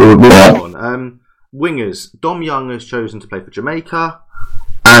we'll move on. Wingers. Dom Young has chosen to play for Jamaica,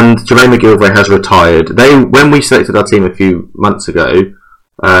 and Jermaine McGilvray has retired. When we selected our team a few months ago,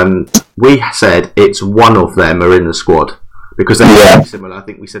 we said it's one of them are in the squad because they're very similar. I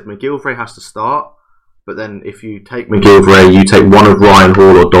think we said McGilvray has to start, but then if you take McGilvray, you take one of Ryan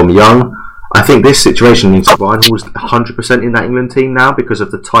Hall or Dom Young. I think this situation means that Ryan Hall's 100% in that England team now because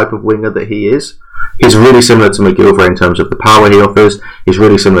of the type of winger that he is. He's really similar to McGilvray in terms of the power he offers. He's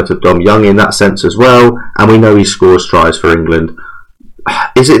really similar to Dom Young in that sense as well, and we know he scores tries for England.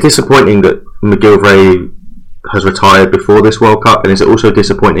 Is it disappointing that McGilvray has retired before this World Cup, and is it also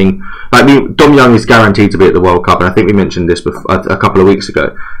disappointing? Dom Young is guaranteed to be at the World Cup, and I think we mentioned this a couple of weeks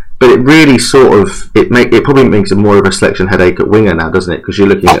ago. But it really it probably makes it more of a selection headache at winger now, doesn't it? Because you're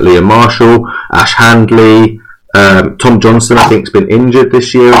looking at Liam Marshall, Ash Handley, Tom Johnston. I think has been injured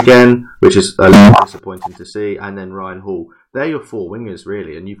this year again, which is a little disappointing to see. And then Ryan Hall. They're your four wingers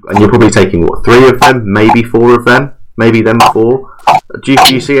really, and you're probably taking three of them, maybe four of them, maybe them four. Do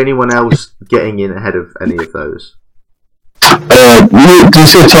you see anyone else getting in ahead of any of those? Do you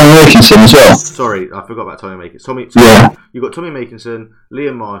see Tommy Makinson as well? Sorry, I forgot about Tommy Makinson. You've got Tommy Makinson,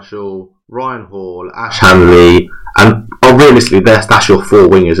 Liam Marshall, Ryan Hall, Ash Handley, and realistically, that's your four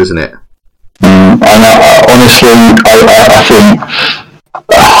wingers, isn't it? And honestly, I think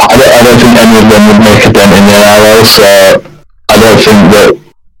I don't think any of them would make a dent in the NRL. So I don't think that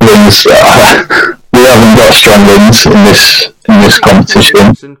wings. We haven't got strong wings in this competition.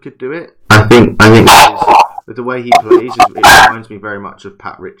 Makinson could do it. I think. With the way he plays, it reminds me very much of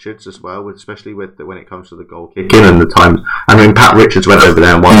Pat Richards as well, especially when it comes to the goal kicking and the times. I mean, Pat Richards went over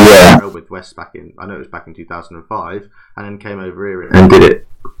there and won with West back in 2005, and then came over here and did it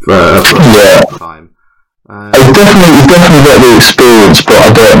for a long time. He's definitely got the experience, but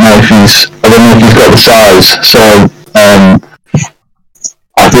I don't know if he's got the size. So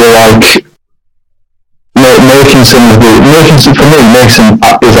I feel like Makinson for me, Mason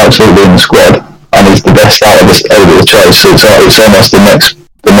is absolutely in the squad. And he's the best out of the choice. So it's almost the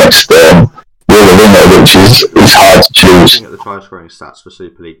next real winner, which is hard to choose. Looking at the try scoring stats for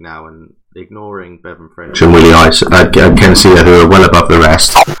Super League now, and ignoring Bevan French and Willie Ice, Ken Sear, who are well above the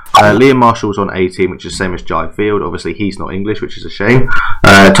rest. Liam Marshall's on 18, which is the same as Jai Field. Obviously, he's not English, which is a shame.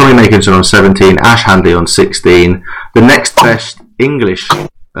 Tommy Makinson on 17, Ash Handley on 16. The next best English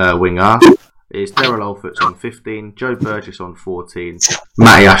winger is Daryl Alford's on 15, Joe Burgess on 14,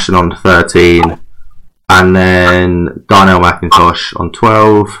 Matty Ashton on 13, and then Darnell McIntosh on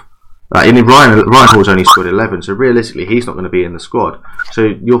 12. Ryan Hall's only scored 11, so realistically he's not going to be in the squad.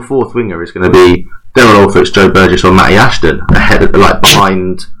 So your fourth winger is going to be Daryl Alford's, Joe Burgess or Matty Ashton,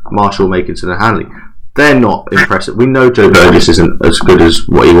 behind Marshall, Makinson and Handley. They're not impressive. We know Joe Burgess isn't as good as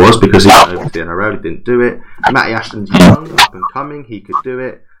what he was because he went over to the NRL, he didn't do it. Matty Ashton's young, up and coming, he could do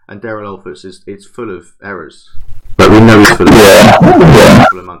it. And Daryl Alford's it's full of errors. But we know he's full of errors. A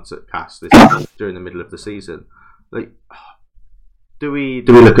couple of months at Cass during the middle of the season. Do we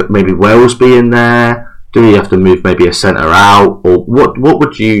look at maybe Wellesby in there? Do we have to move maybe a centre out, or what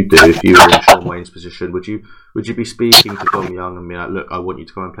would you do if you were in Sean Wayne's position? Would you be speaking to Dom Young and be like, look, I want you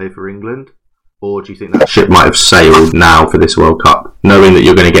to come and play for England? Or do you think that ship might have sailed now for this World Cup, knowing that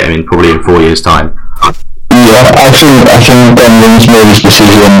you're going to get him in probably in 4 years' time? Yeah, I think Dom Young's made his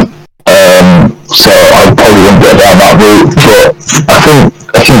decision, so I probably wouldn't get down that route. But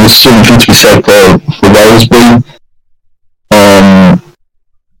I think there's something to be said for Wellesby.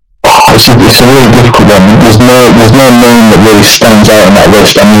 It's a really difficult one. There's no name that really stands out on that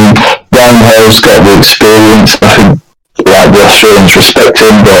list. I mean, Ryan Hale's got the experience. I think the Australians respect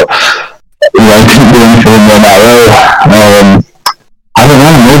him, but he couldn't do anything in the NRL. I don't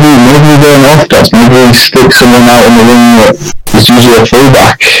know. Maybe they're an orthodox. Maybe we stick someone out in the ring that is usually a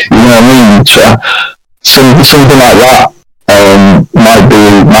fullback. You know what I mean? So, something like that might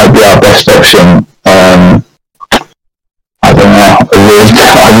be our best option. I don't know.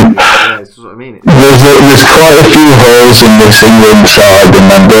 That's what I mean. There's quite a few holes in this England side, and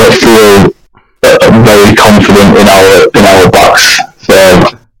I don't feel very confident in our backs. So,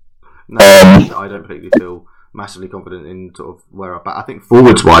 I don't particularly feel massively confident in sort of where our back. I think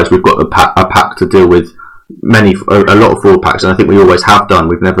forwards wise, we've got a pack to deal with a lot of forward packs, and I think we always have done.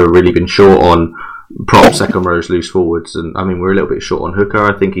 We've never really been short on prop second rows, loose forwards, and I mean we're a little bit short on hooker.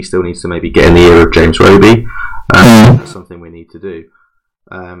 I think he still needs to maybe get in the ear of James Roby. That's something we need to do.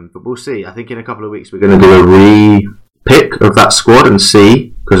 But we'll see. I think in a couple of weeks we're going to do a re-pick of that squad and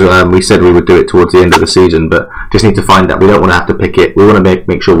see, because we said we would do it towards the end of the season, but just need to find out. We don't want to have to pick it. We want to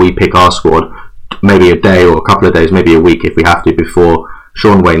make sure we pick our squad maybe a day or a couple of days, maybe a week if we have to, before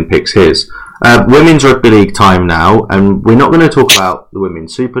Sean Wayne picks his. Women's Rugby League time now, and we're not going to talk about the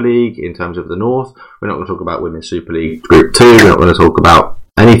Women's Super League in terms of the North. We're not going to talk about Women's Super League Group 2. We're not going to talk about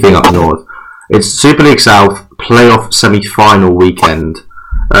anything up north. It's Super League South playoff semi-final weekend.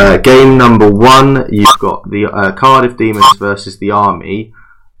 Game number 1, you've got the Cardiff Demons versus the Army,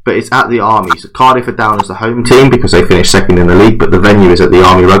 but it's at the Army. So Cardiff are down as the home team because they finished second in the league, but the venue is at the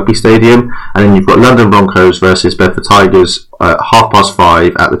Army Rugby Stadium. And then you've got London Broncos versus Bedford Tigers at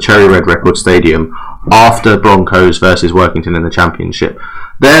 5:30 at the Cherry Red Record Stadium after Broncos versus Workington in the Championship.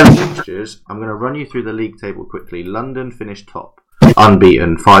 Their fixtures, I'm going to run you through the league table quickly. London finished top,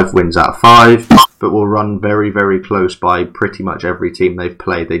 unbeaten, 5 wins out of 5, but will run very, very close by pretty much every team they've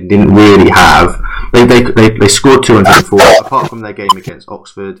played. They didn't really have... They scored 204, apart from their game against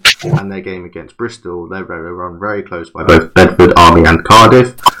Oxford and their game against Bristol. They run very close by both Bedford, Army and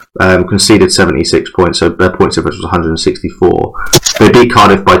Cardiff. Conceded 76 points, so their points difference was 164. They beat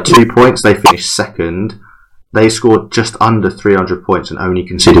Cardiff by 2 points. They finished second. They scored just under 300 points and only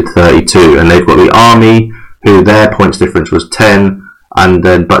conceded 32. And they've got the Army, who their points difference was 10, and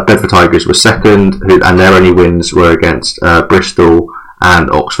then but Bedford Tigers were second, and their only wins were against Bristol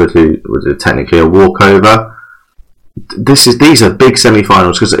and Oxford, who was technically a walkover. These are big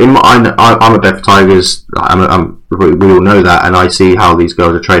semi-finals, because I'm a Bedford Tigers. We all know that, and I see how these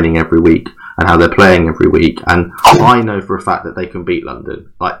girls are training every week and how they're playing every week, and I know for a fact that they can beat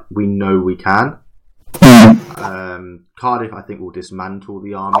London. Like, we know we can. Cardiff, I think, will dismantle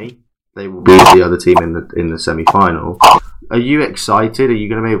the Army. They will beat the other team in the semi-final. Are you excited? Are you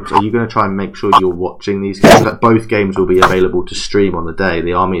going to try and make sure you're watching these games? Like, both games will be available to stream on the day.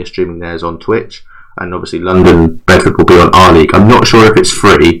 The Army are streaming theirs on Twitch, and obviously London Bedford will be on our league. I'm not sure if it's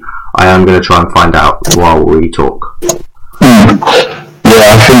free. I am going to try and find out while we talk. Yeah,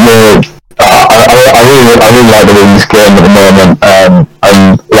 I think I really like the women's game at the moment,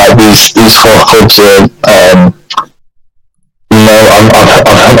 and like these 4 clubs are.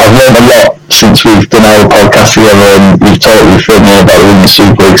 I've learned a lot since we've done our podcast together, and you've filled me about the Women's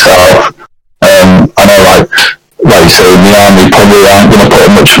Super League South. I know, like you say, the Army probably aren't going to put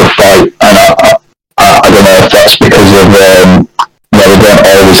up much of a fight, and I don't know if that's because of they don't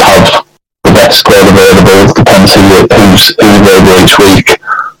always have the best squad available. Depends who's available each week.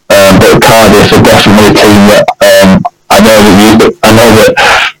 But Cardiff are definitely a team that I know that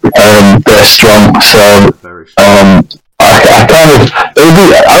they're strong. So.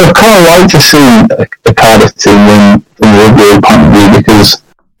 I would kind of like to see a Cardiff team win from the Rugby League point of view, because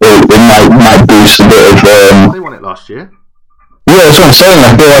it might boost a bit of. They won it last year. Yeah, that's what I'm saying.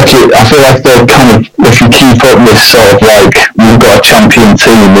 I feel like they're kind of, if you keep up with sort of like we've got a champion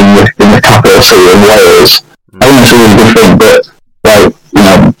team in the capital city of Wales. I think it's a really good thing, but like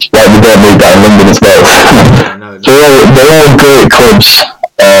we don't need that in London as well. So they're all great clubs,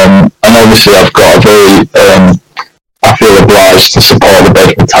 and obviously I've got a very. I I feel obliged to support the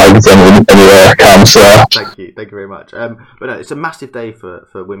Bedford Tigers any way I can. So thank you very much. But no, it's a massive day for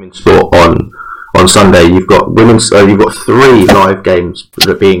women's sport on Sunday. You've got you've got 3 live games that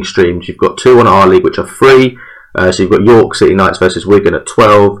are being streamed. You've got 2 on our league which are free. So you've got York City Knights versus Wigan at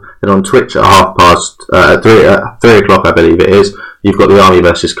 12. Then on Twitch at 3 o'clock, I believe it is, you've got the Army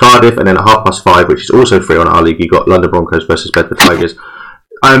versus Cardiff, and then at 5:30, which is also free on our league, you've got London Broncos versus Bedford Tigers.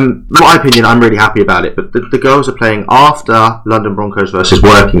 My opinion, I'm really happy about it, but the girls are playing after London Broncos versus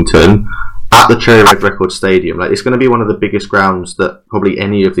Workington at the Cherry Red Records Stadium. Like, it's going to be one of the biggest grounds that probably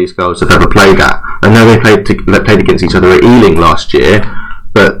any of these girls have ever played at. I know they played against each other at Ealing last year,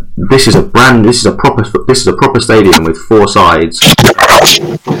 but this is a proper stadium with 4 sides,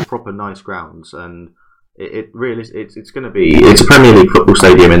 4 proper nice grounds, and it's a Premier League football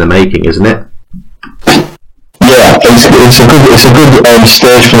stadium in the making, isn't it? yeah, it's a good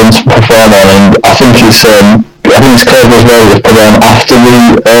stage for them to perform on, and I think it's clever as well to put on after the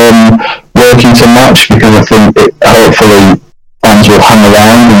Workington match, because I think hopefully fans will hang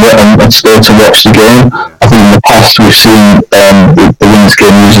around and stay to watch the game. I think in the past we've seen the women's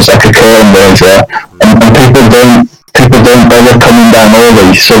game used as like a curtain raiser, and people don't bother coming down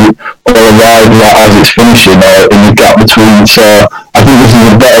early, so or arrive as it's finishing or in the gap between. So I think this is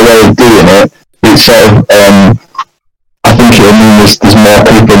a better way of doing it. It's sort of I think it'll mean there's more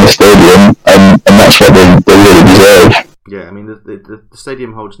people in the stadium, and that's what they really deserve. Yeah, I mean the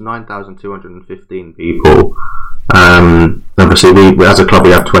stadium holds 9,215 people. Obviously, we as a club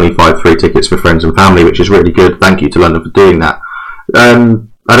we have 25 free tickets for friends and family, which is really good. Thank you to London for doing that.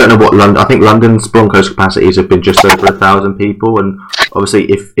 I don't know what I think London's Broncos capacities have been just over 1,000 people, and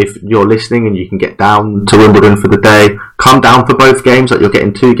obviously if you're listening and you can get down to Wimbledon for the day, come down for both games. Like, you're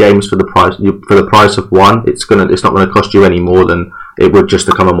getting 2 games for the price of one. It's not going to cost you any more than it would just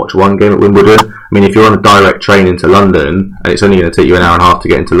to come and watch one game at Wimbledon. I mean, if you're on a direct train into London and it's only going to take you an hour and a half to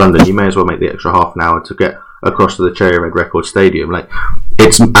get into London, you may as well make the extra half an hour to get across to the Cherry Red Records Stadium. Like,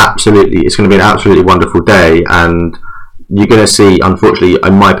 it's going to be an absolutely wonderful day, and you're going to see, unfortunately,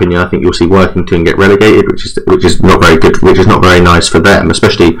 in my opinion, I think you'll see Workington get relegated, which is not very good, which is not very nice for them,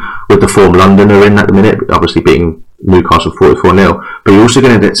 especially with the form London are in at the minute, obviously beating Newcastle 44-0. But you're also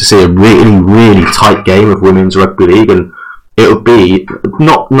going to get to see a really, really tight game of women's rugby league, and it'll be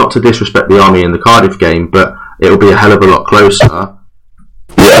not to disrespect the Army in the Cardiff game, but it'll be a hell of a lot closer.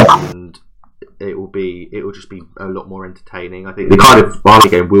 Yeah. And it will just be a lot more entertaining. I think the Cardiff Army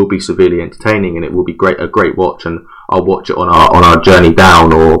game will be severely entertaining, and it will be a great watch, and I'll watch it on our journey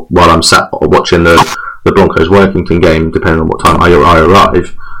down, or while I'm sat watching the Broncos Workington game, depending on what time I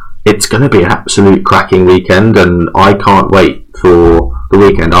arrive. It's going to be an absolute cracking weekend, and I can't wait for the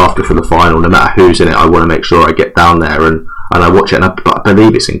weekend after for the final. No matter who's in it, I want to make sure I get down there and I watch it. And I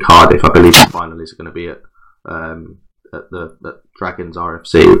believe it's in Cardiff. I believe the final is going to be at the Dragons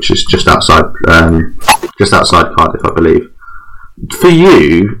RFC, which is just outside Cardiff, I believe. For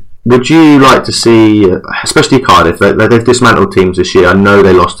you, would you like to see, especially Cardiff, they've dismantled teams this year. I know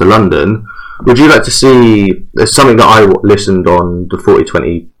they lost to London. Would you like to see, there's something that I listened on the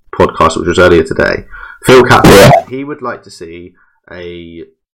 4020 podcast, which was earlier today, Phil Kaplan, he would like to see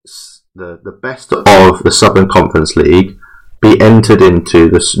the best of the Southern Conference League be entered into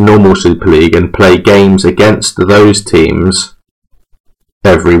the normal Super League and play games against those teams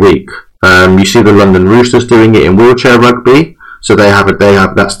every week. You see the London Roosters doing it in wheelchair rugby, so that's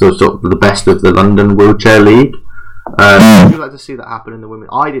the best of the London Wheelchair League. Would you like to see that happen in the women?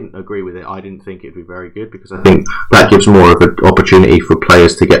 I didn't agree with it. I didn't think it'd be very good, because I think that gives more of an opportunity for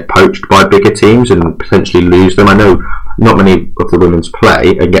players to get poached by bigger teams and potentially lose them. I know not many of the women's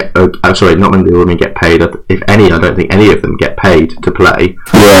play and not many of the women get paid. If any, I don't think any of them get paid to play.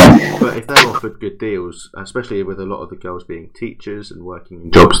 Yeah. But if they're offered good deals, especially with a lot of the girls being teachers and working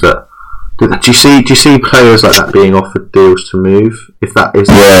in jobs that. Do you see players like that being offered deals to move? If that is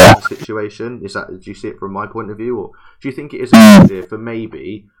the situation, do you see it from my point of view, or do you think it is a good idea for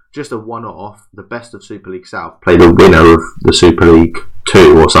maybe just a one-off, the best of Super League South play the winner of the Super League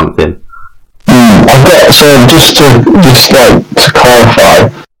 2 or something? Just to clarify,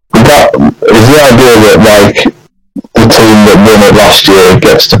 is the idea that the team that won it last year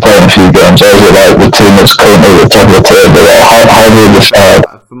gets to play in a few games, or is it like the team that's currently at the top of the table? How do you decide?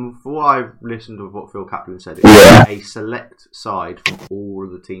 From what I've listened to what Phil Kaplan said, it's a select side from all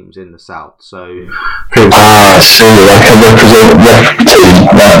of the teams in the south. So, like a representative team.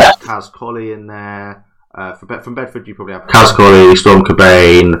 Kaz Colley in there. From Bedford, you probably have Kaz Colley, Storm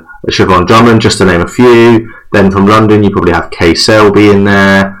Cobain, Siobhan Drummond, just to name a few. Then from London, you probably have Kay Selby in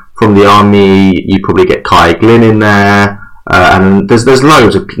there. From the Army, you probably get Kai Glynn in there. And there's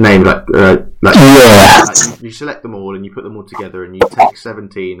loads of names yeah. you select them all and you put them all together and you take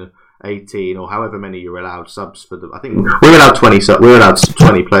 17, 18 or however many you're allowed subs for them. I think we're allowed 20 we're allowed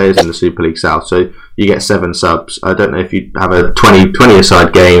 20 players in the Super League South, so you get 7 subs. I don't know if you have a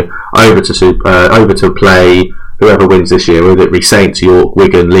 20-a-side game over to play whoever wins this year, whether it be Saints, York,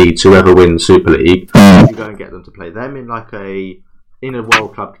 Wigan, Leeds, whoever wins Super League. You go and get them to play them in a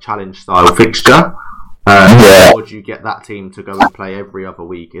World Club Challenge style fixture. Or do you get that team to go and play every other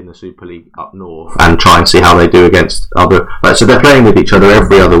week in the Super League up north and try and see how they do against other? So they're playing with each other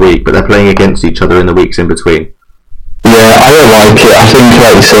every other week, but they're playing against each other in the weeks in between. Yeah, I don't like it. I think,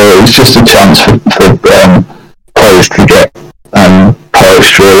 like you say, it's just a chance for players to get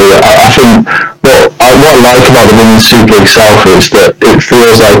polished, really. I think what I like about the Women's Super League South is that it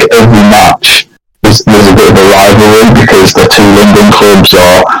feels like every match there's a bit of a rivalry because the two London clubs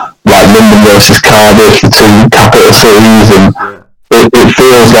are like London versus Cardiff, the two capital cities, and it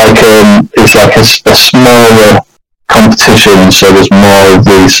feels like it's like a smaller competition, so there's more of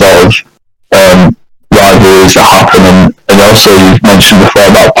these sort of rivalries that happen, and also you've mentioned before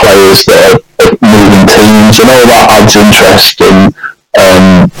about players that are moving teams, and all that adds interest and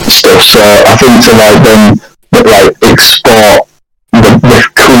stuff. So I think to export the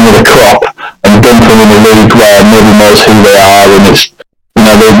cream of the crop and dump them in a league where nobody knows who they are, and it's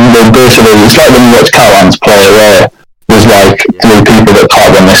they basically, it's like when you watch Catalans play away, there's like 3 people that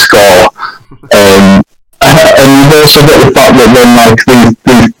clap when they score. And you've also got the fact that then these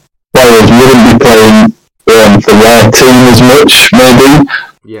players wouldn't be playing for their team as much, maybe.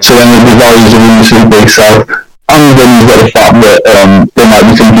 Yeah. So then it'd be values of the Super League South. And then you've got the fact that they might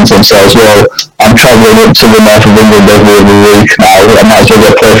be thinking to themselves, well, I'm travelling up to the north of England every week now, I might as well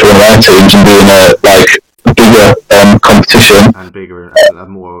go play for one of their teams and be in a bigger competition. And bigger and a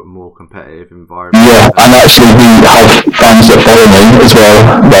more competitive environment. Yeah, and actually we have fans that follow me as well.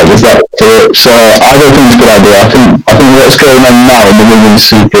 There's that to it. So I don't think it's a good idea. I think what's going on now in the Women's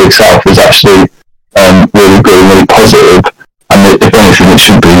Super League South is actually really good and really positive. And if anything, it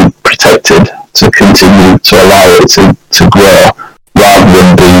should be protected to continue to allow it to grow rather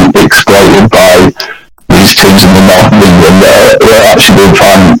than be exploited by these teams in the north of England that are actually doing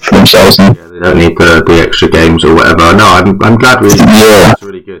fine for themselves. And they don't need the extra games or whatever. No, I'm glad it's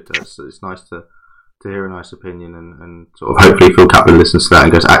really good. It's nice to hear a nice opinion and sort of hopefully Phil Kaplan listens to that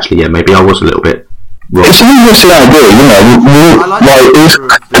and goes, actually, yeah, maybe I was a little bit wrong. It's an interesting idea,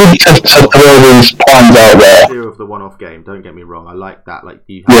 it's good to put all these plans out there. The idea of the one-off game, don't get me wrong, I like that. Like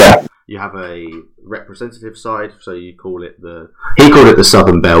you have a representative side, so you call it he called it the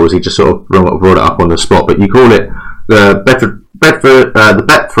Southern Bells. He just sort of brought it up on the spot, but you call it the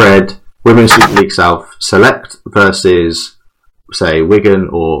Betfred Women's Super League South Select versus, say, Wigan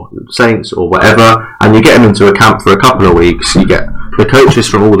or Saints or whatever, and you get them into a camp for a couple of weeks. You get the coaches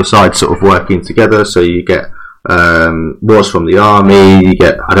from all the sides sort of working together, so you get Roz from the Army, you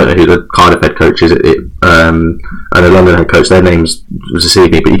get, I don't know who the Cardiff head coach is, and the London head coach, their names was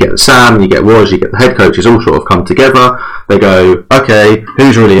deceiving me, but you get Sam, you get Roz, you get the head coaches all sort of come together. They go, okay,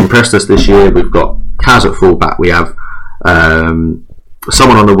 who's really impressed us this year? We've got Kaz at fullback, we have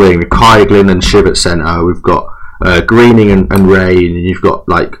someone on the wing, Kai Glynn and Shiv at centre, we've got Greening and Rain, and you've got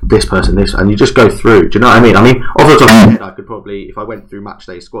like this person, and you just go through. Do you know what I mean? I mean, off the top of my head, I could probably, if I went through match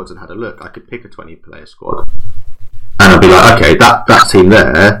day squads and had a look, I could pick a 20-player squad, and I'd be like, okay, that team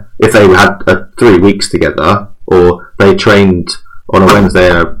there, if they had 3 weeks together, or they trained on a Wednesday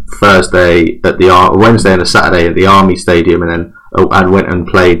and a Thursday at a Wednesday and a Saturday at the Army Stadium, and then and went and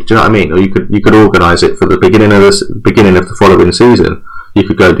played. Do you know what I mean? Or you could organise it for the beginning of the following season. You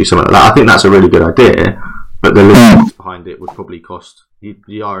could go do something like that. I think that's a really good idea. But the logistics behind it would probably cost the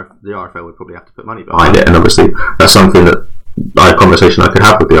RFL would probably have to put money behind it, and obviously that's something that a conversation I could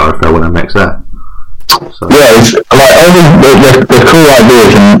have with the RFL when I'm next there. So. Yeah, it's like the cool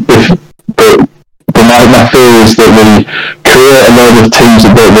ideas, but my fear is that we create a load of teams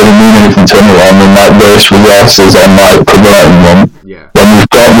that don't really mean anything to anyone, and like waste resources on like promoting them. Yeah. When we've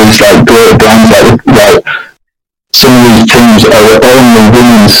got these like great brands like. Some of these teams are only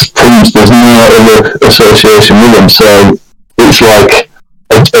women's teams, there's no other association with them, so it's like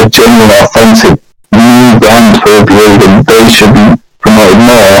a genuine, authentic new brand for Rugby League, and they should be promoted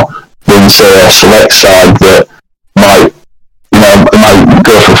more than, say, a select side that might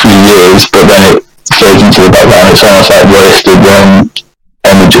go for a few years, but then it fades into the background. It's almost like wasted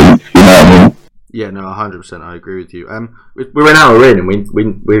energy, you know what I mean? Yeah, no, 100%, I agree with you. We're an hour in, and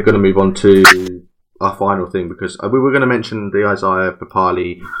we're going to move on to our final thing, because we were going to mention the Isaiah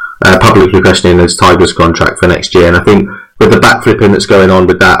Papali publicly questioning his Tigers contract for next year, and I think with the backflipping that's going on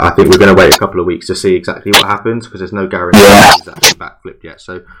with that, I think we're going to wait a couple of weeks to see exactly what happens, because there's no guarantee he's actually backflipped yet.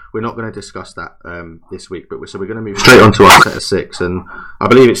 So we're not going to discuss that this week, but we're going to move straight on to our set of 6, and I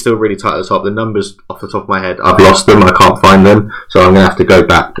believe it's still really tight at the top. The numbers off the top of my head, I've lost them, I can't find them, so I'm going to have to go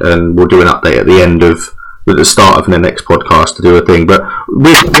back and we'll do an update at the end of at the start of the next podcast to do a thing. But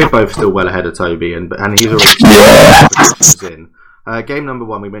we're both still well ahead of Toby, and he's already predictions in. Game number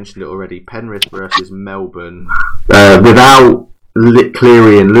 1, we mentioned it already. Penrith versus Melbourne. Without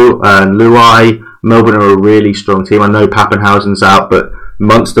Cleary and Luai, Melbourne are a really strong team. I know Pappenhausen's out, but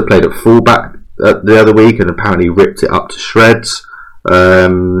Munster played at fullback the other week and apparently ripped it up to shreds.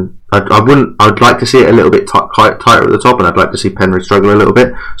 I'd like to see it a little bit tighter at the top, and I'd like to see Penrith struggle a little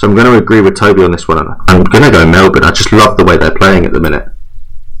bit. So I'm going to agree with Toby on this one. I'm going to go Melbourne. I just love the way they're playing at the minute.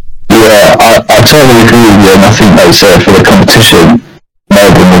 Yeah, I totally agree with you, and I think they say for the competition,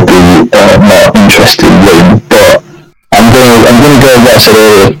 Melbourne will be more interesting win. But I'm going to go with what I said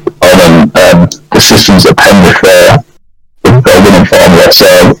earlier on the systems at Penrith there. They've got a winning formula,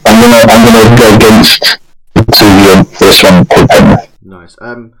 so I'm going to go against the 2 for this one for Penrith. Nice.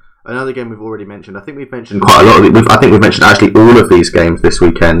 Another game we've already mentioned. I think we've mentioned quite a lot of it. I think we've mentioned actually all of these games this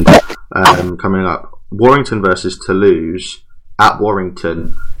weekend coming up. Warrington versus Toulouse at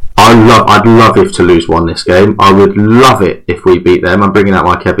Warrington. I'd love if Toulouse won this game. I would love it if we beat them. I'm bringing out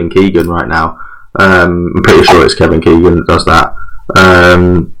my Kevin Keegan right now. I'm pretty sure it's Kevin Keegan that does that.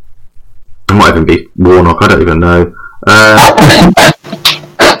 It might even be Warnock. I don't even know.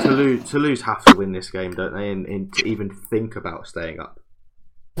 Toulouse have to win this game, don't they? And to even think about staying up.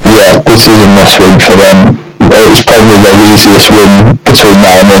 Yeah, this is a must win for them. It's probably their easiest win between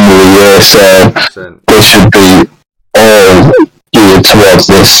now and the end of the year, so 100%. They should be all geared towards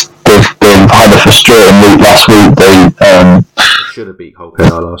this. They've had a frustrating week last week. They should have beat Hull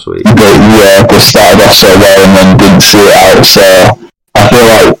KR last week. They started off so well and then didn't see it out, so I feel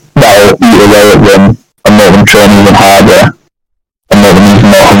like that'll eat away at them and make them train even harder and make them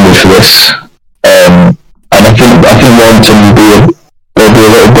even more hungry for this. And I think Warrington they'll be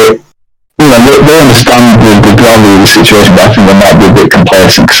a little bit, they understand the gravity of the situation, but I think they might be a bit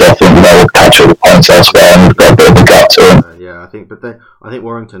complacent because I think they will catch up the points elsewhere and we've got a bit of a gap to them. I think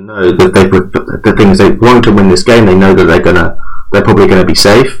Warrington know that Warrington win this game. They know that they're probably going to be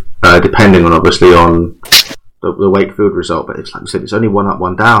safe, depending on obviously on the Wakefield result. But it's like we said, it's only 1 up,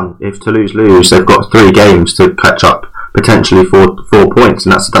 1 down. If Toulouse lose, they've got 3 games to catch up, potentially 4 points,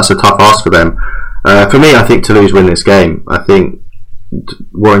 and that's a tough ask for them. For me, I think Toulouse win this game. I think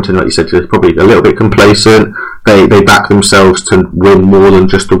Warrington, like you said, is probably a little bit complacent. They back themselves to win more than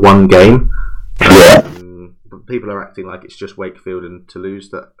just the 1 game. People are acting like it's just Wakefield and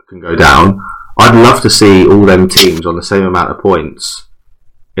Toulouse that can go down. I'd love to see all them teams on the same amount of points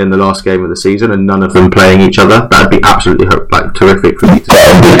in the last game of the season and none of them playing each other. That'd be absolutely terrific for me to see.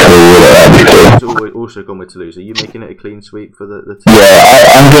 I've also gone with Toulouse. Are you making it a clean sweep for the team? Yeah,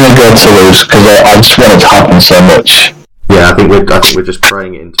 I'm going to go Toulouse because I just want it to happen so much. Yeah, I think we're just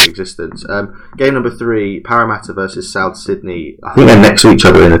praying it into existence. Game number 3, Parramatta versus South Sydney. I think they're next to each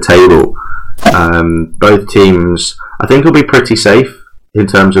other in the table. Both teams, I think, will be pretty safe in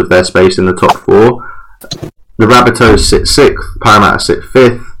terms of their space in the top 4. The Rabbitohs sit 6th, Parramatta sit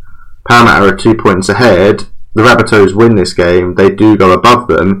 5th. Parramatta are 2 points ahead. The Rabbitohs win this game, they do go above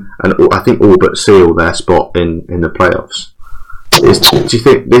them, and I think all but seal their spot in the playoffs. Do you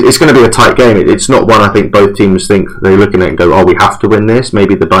think it's going to be a tight game? It's not one I think both teams think they're looking at and go, oh, we have to win this.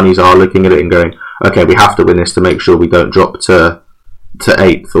 Maybe the Bunnies are looking at it and going, okay, we have to win this to make sure we don't drop to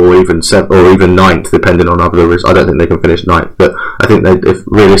 8th or even 7th or even 9th, depending on other results. I don't think they can finish 9th, but I think if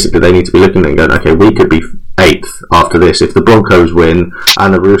realistically they need to be looking at it and going, okay, we could be 8th after this. If the Broncos win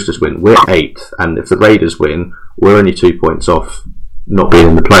and the Roosters win, we're 8th, and if the Raiders win, we're only 2 points off not being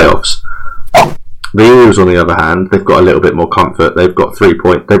in the playoffs. The Eels, on the other hand, they've got a little bit more comfort. They've got 3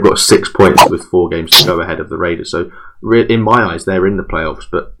 points. They've got 6 points with 4 games to go ahead of the Raiders. So, in my eyes, they're in the playoffs,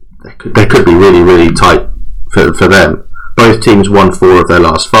 but they could be really, really tight for them. Both teams won 4 of their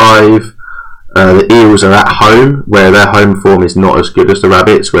last 5. The Eels are at home, where their home form is not as good as the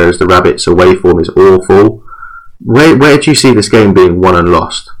Rabbits, whereas the Rabbits' away form is awful. Where do you see this game being won and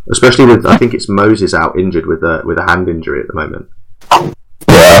lost? Especially with, I think it's Moses out injured with a hand injury at the moment.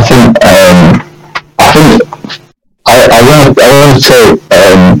 Yeah, I want to take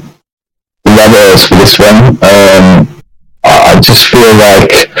the Rabbits for this one. I just feel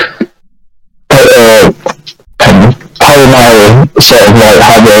like Parramatta sort of like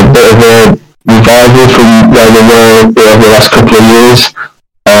had a bit of a revival from where they were over the last couple of years,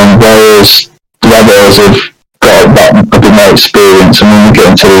 whereas the Rabbitohs have got that a bit more experience, and when we get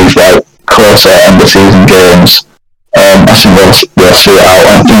into these like closer end of season games, I think they'll see it out.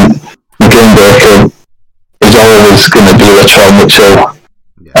 I think the game breaker is always going to be Latrell Mitchell.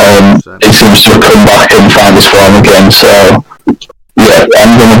 He seems to come back and find his form again, so yeah,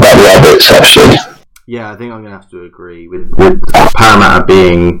 I'm going to back the Rabbits actually. Yeah, I think I'm going to have to agree with Parramatta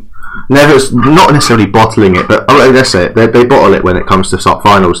being not necessarily bottling it, but let's say it, they bottle it when it comes to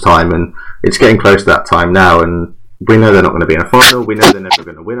finals time, and it's getting close to that time now, and we know they're not going to be in a final, we know they're never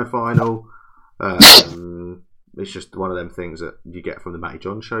going to win a final. It's just one of them things that you get from the Matty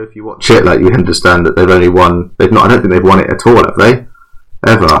John show if you watch it. Like, you understand that they've only won. I don't think they've won it at all, have they?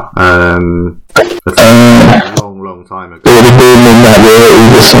 Ever? A long time ago. It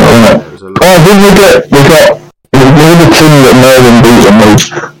was a long. Oh, didn't we got the team that Melbourne beat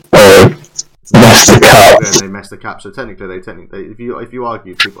them messed the cap. Yeah, they messed the cap. So technically, if you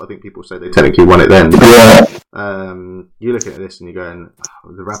argue, I think people say they technically won it then. Yeah. You look at this and you're going,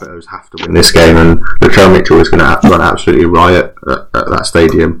 the Rabbitohs have to win this game, and Latrell Mitchell is going to run absolutely riot at that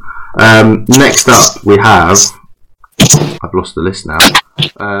stadium. Next up, we have. I've lost the list now.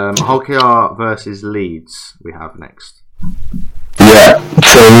 Hull KR versus Leeds. We have next. Yeah.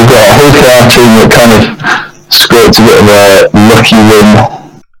 So we've got a Hull KR team that kind of scraped a bit of a lucky win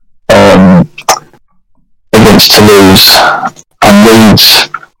against Toulouse, and Leeds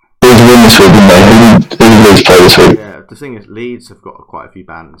win this week, didn't they? Who did Leeds play this week? Yeah, the thing is, Leeds have got quite a few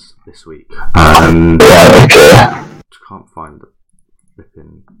bans this week. Right, okay. Can't find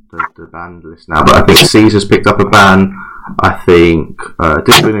the band list now, but I think Caesar's picked up a ban. I think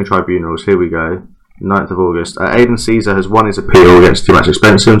disciplining tribunals. Here we go. 9th of August. Aidan Caesar has won his appeal against Too Much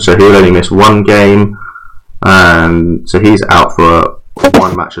Expensive, so he'll only miss one game. So he's out for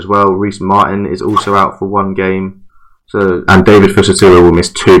one match as well. Reece Martin is also out for one game. And David Fusatila will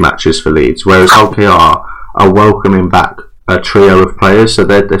miss 2 matches for Leeds, whereas Hull KR are welcoming back a trio of players. So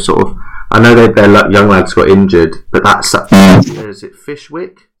they're sort of. I know their young lads got injured, but that's is it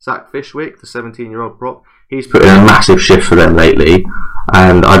Zach Fishwick, the 17-year-old prop. He's put in a massive shift for them lately,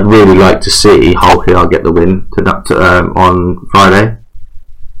 and I'd really like to see Hull KR get the win on Friday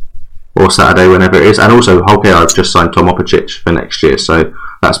or Saturday, whenever it is. And also, Hull KR have just signed Tom Opicic for next year, so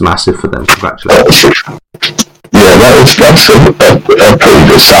that's massive for them. Congratulations. Yeah, that's a pretty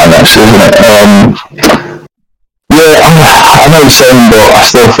good sign, actually, isn't it? Yeah, I know what you're saying, but I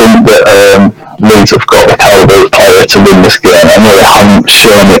still think that Leeds have got the calibre of player to win this game. I know they haven't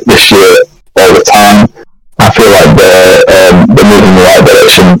shown it this year all the time. I feel like they're moving in the right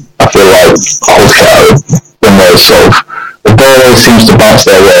direction. I feel like Hull KR in those sort of the ball always seems to bounce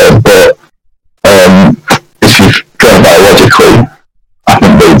their way, but if you go about it logically, I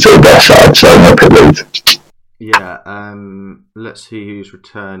think Leeds are the best side, so I'm going to pick Leeds. Yeah, let's see who's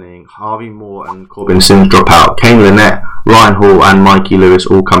returning. Harvey Moore and Corbin Sims drop out. Kane Lynette, Ryan Hall and Mikey Lewis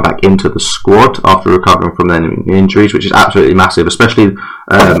all come back into the squad after recovering from their injuries, which is absolutely massive, especially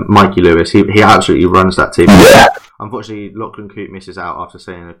Mikey Lewis. He absolutely runs that team. Yeah. Unfortunately, Lachlan Coote misses out after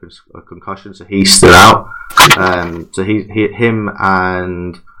saying a concussion, so he's still out. So him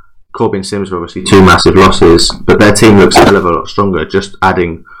and Corbin Sims are obviously 2 massive losses, but their team looks a hell of a lot stronger just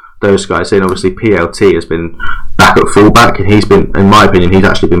adding those guys in. Obviously, PLT has been back at fullback, and he's been, in my opinion, he's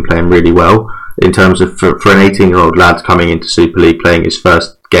actually been playing really well in terms of for an 18-year-old lad coming into Super League, playing his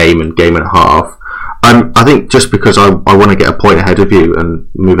first game and a half. I think just because I want to get a point ahead of you and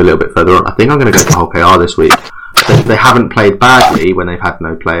move a little bit further on, I think I'm going to go for Hull KR this week. They haven't played badly when they've had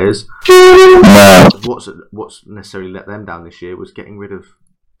no players. What's necessarily let them down this year was getting rid of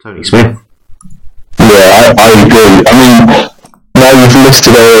Tony Smith. Yeah, I agree. I mean, now you've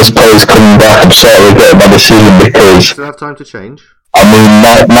listed all those players coming back, I'm sort of regretting my decision because... Still have time to change? I mean,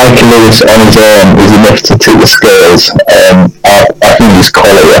 Mikey Lewis on his own is enough to tip the scales. I think he's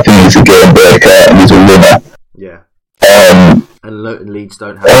quality, I think he's a game breaker and he's a winner. Yeah. And Leeds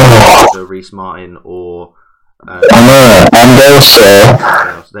don't have Reece Martin or... I know, and also...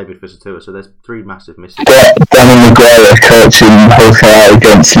 David Fusatila, so there's 3 massive misses. Danny Maguire coaching Hull KR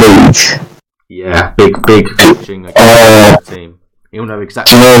against Leeds. Yeah, big coaching against the team. He'll know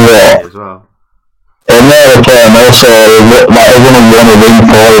exactly what as well. And they're playing also, like everyone want to win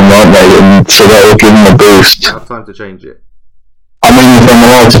for him, won't they? And so that will give him a boost. You have time to change it. I mean, if I'm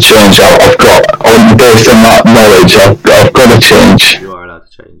allowed to change, based on that knowledge, I've got to change. You are allowed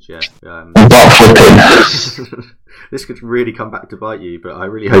to change, yeah. Back flipping. This could really come back to bite you, but I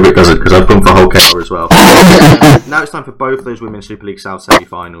really hope it doesn't, because I've gone for Hull KR as well. Now it's time for both those Women's Super League South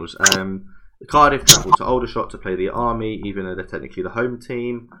semi-finals. Cardiff travelled to Aldershot to play the Army, even though they're technically the home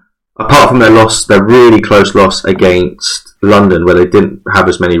team. apart from their really close loss against London, where they didn't have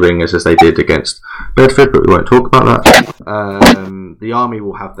as many ringers as they did against Bedford, but we won't talk about that. The Army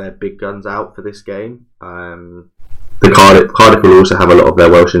will have their big guns out for this game. Cardiff will also have a lot of their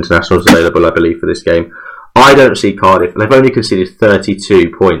Welsh internationals available, I believe, for this game. I don't see Cardiff. They've only conceded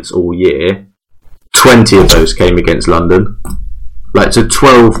 32 points all year. 20 of those came against London. So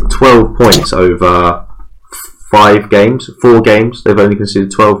 12 points over 4 games. They've only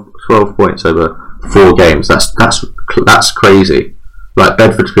conceded 12 points over 4 games. That's crazy.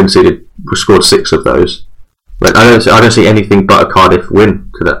 Bedford scored 6 of those. I don't see anything but a Cardiff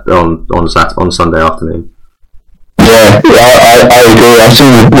win on Sunday afternoon. Yeah, I agree. I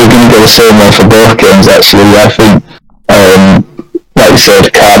think we're going to get the same one for both games. Actually, I think, like you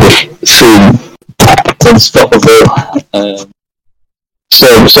said, Cardiff seem unstoppable. So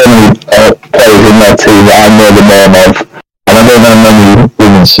many players in their team that I know the name of, and I don't know many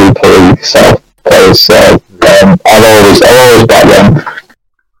Women's Super League South players. So I'll always back them.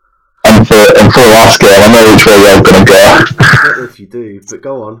 And for the last game, I know which way you're going to go. I don't know if you do, but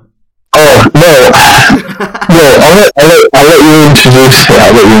go on. Oh no! I'll let you introduce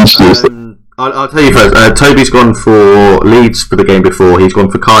it. I'll tell you first. Toby's gone for Leeds for the game before. He's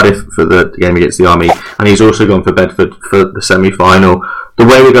gone for Cardiff for the game against the Army, and he's also gone for Bedford for the semi-final. The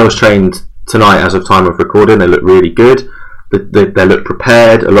way the girls trained tonight, as of time of recording, they look really good. They look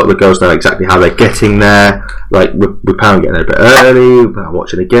prepared. A lot of the girls know exactly how they're getting there. We're planning getting there a bit early. We're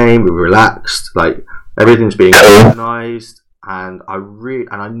watching a game. We're relaxed. Everything's being organised. And I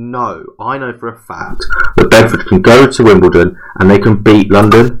know for a fact that Betfred can go to Wimbledon and they can beat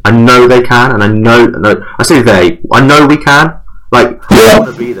London. I know they can, and I know we can. I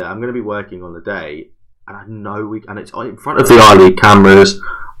want to be there. I'm going to be working on the day, and I know and it's in front of the R-League cameras.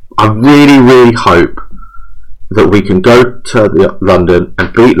 I really, really hope that we can go to London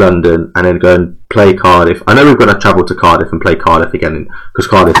and beat London, and then go and play Cardiff. I know we're going to travel to Cardiff and play Cardiff again because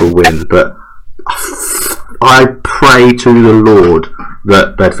Cardiff will win, but I pray to the Lord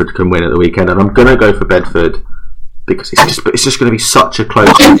that Bedford can win at the weekend, and I'm going to go for Bedford because it's just going to be such a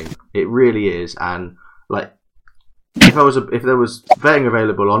close game. It really is. And if there was betting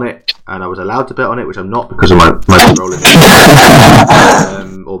available on it and I was allowed to bet on it, which I'm not because of my role in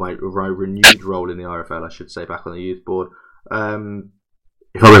the or my renewed role in the RFL, I should say, back on the youth board.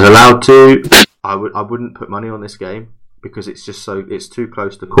 If I was allowed to, I wouldn't put money on this game because it's too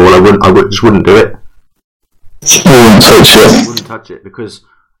close to call. I just wouldn't do it. I wouldn't touch it because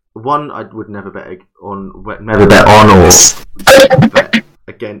I would never bet on or bet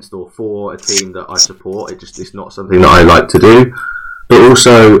against or for a team that I support. It's not something that I like to do. But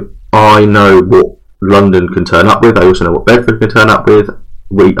also, I know what London can turn up with. I also know what Bedford can turn up with.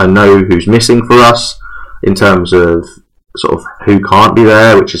 I know who's missing for us in terms of sort of who can't be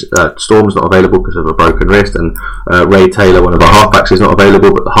there, which is Storm's not available because of a broken wrist, and Ray Taylor, one of our halfbacks, is not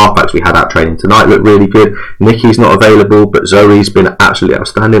available, but the halfbacks we had out training tonight look really good. Nikki's not available, but Zoe's been absolutely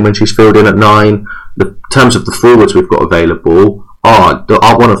outstanding when she's filled in at 9. In terms of the forwards we've got available, our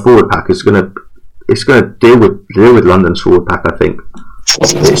one forward pack is going to deal with London's forward pack, I think.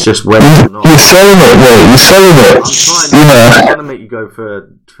 It's just whether or not. You're selling it, mate. You're selling it. I'm trying to make you go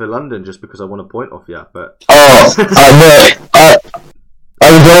for London just because I want a point off you, but. I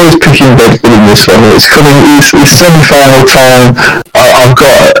was always picking Bedford in this one. It's semi-final time. I've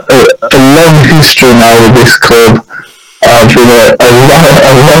got a long history now with this club. I've been a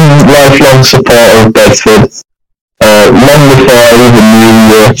lifelong supporter of Bedford. Long before I even knew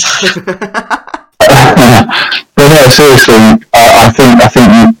you. But no, seriously, I think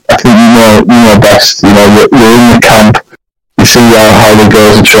you know best. You're in the camp. You see how the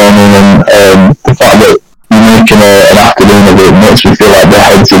girls are training, and the fact that you're making an afternoon of it makes me feel like their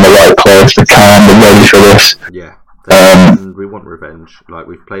heads in the right place. They're calm, they're ready for this. Yeah, and we want revenge.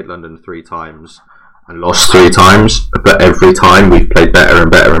 We've played London 3 times and lost 3 times, but every time we've played better and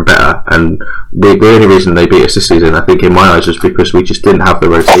better and better. And the only reason they beat us this season, I think, in my eyes, was because we just didn't have the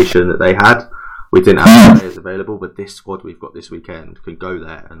rotation that they had. We didn't have the players available, but this squad we've got this weekend can go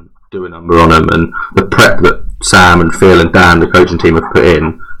there and do a number on them. And the prep that Sam and Phil and Dan, the coaching team, have put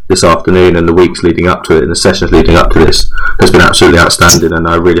in this afternoon and the weeks leading up to it and the sessions leading up to this has been absolutely outstanding. And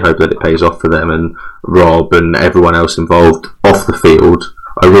I really hope that it pays off for them and Rob and everyone else involved off the field.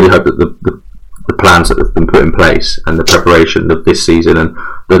 I really hope that the plans that have been put in place and the preparation of this season and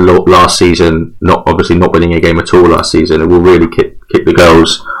the last season, not winning a game at all last season, it will really kick the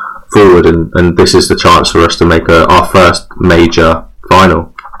girls forward, and this is the chance for us to make our first major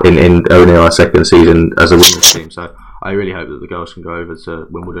final in only our second season as a women's team. So I really hope that the girls can go over to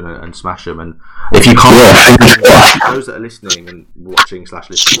Wimbledon and smash them. And if you can't, those that are listening and watching /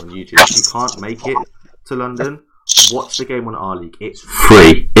 listening on YouTube, if you can't make it to London, watch the game on our league. It's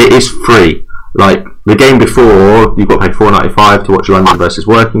free. It is free. Like the game before, you've got to pay $4.95 to watch London versus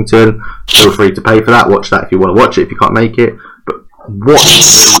Workington. Feel free to pay for that. Watch that if you want to watch it. If you can't make it, but watch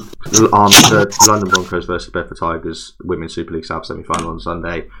the London Broncos versus Betfred Tigers Women's Super League South semi-final on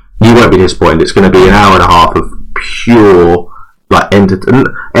Sunday. You won't be disappointed. It's going to be an hour and a half of pure, like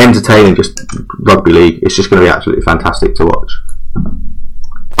entertaining, just rugby league. It's just going to be absolutely fantastic to watch.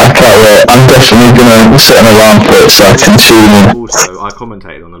 I can't wait. I'm definitely going to sit on alarm for it so I can tune in. Also, I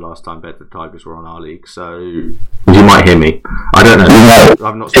commentated on the last time Bedford Tigers were on our league, so you might hear me. I don't know. You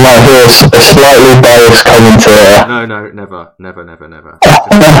might hear a slightly biased commentator. No, never.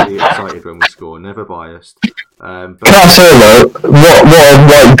 Just really excited when we score, never biased. But can I say though, what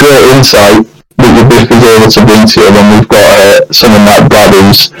a great insight that the Biff is able to bring to you when we've got someone like Brad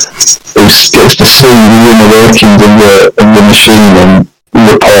who gets to see the inner workings of the machine and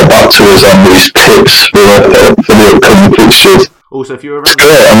report back to us on these tips for the upcoming fixtures. Also, if you're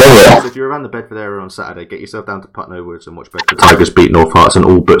around the Bedford area on Saturday, get yourself down to Putney Woods and watch Bedford Tigers beat North Hearts and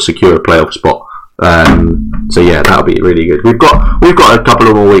all but secure a playoff spot. So yeah, that'll be really good. We've got a couple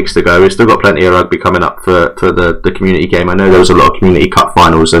of more weeks to go. We've still got plenty of rugby coming up for the community game. I know there was a lot of community cup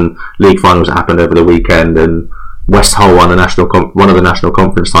finals and league finals that happened over the weekend, and West Hull won one of the national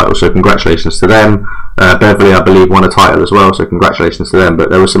conference titles, so congratulations to them. Beverley, I believe, won a title as well, so congratulations to them. But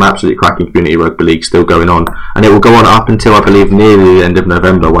there was some absolutely cracking community rugby league still going on, and it will go on up until, I believe, nearly the end of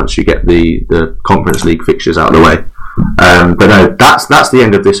November once you get the conference league fixtures out of the way. But no, that's the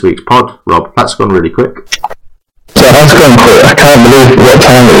end of this week's pod, Rob. That's gone really quick. So that's gone quick. I can't believe what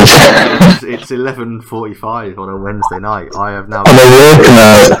time it is. It's 11:45 on a Wednesday night. I have now.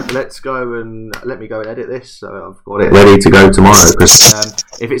 Let's go and let me go and edit this, so I've got it ready to go tomorrow. Because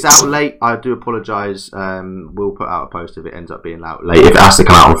if it's out late, I do apologise. We'll put out a post if it ends up being out late. If it has to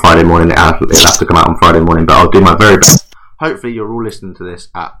come out on Friday morning, it'll have to come out on Friday morning. But I'll do my very best. Hopefully, you're all listening to this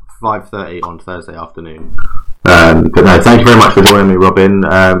at 5:30 on Thursday afternoon. But no, thank you very much for joining me, Robin.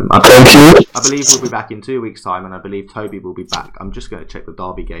 Thank you. I believe we'll be back in 2 weeks' time, and I believe Toby will be back. I'm just going to check the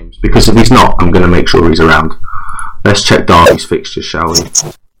Derby games, because if he's not, I'm going to make sure he's around. Let's check Derby's fixtures, shall we?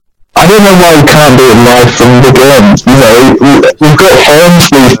 I don't know why we can't do it live from the game. You know, we've got phones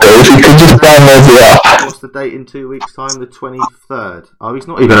these days. We can just download the app. What's the date in 2 weeks' time? The 23rd. Oh, he's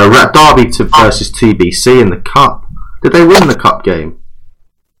not even around. Derby versus TBC in the Cup. Did they win the Cup game?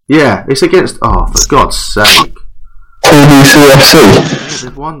 Yeah, it's against. Oh, for God's sake! TBCFC. Yeah,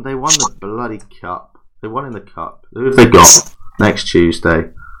 they won the bloody Cup. They won in the Cup. Who have they got next Tuesday?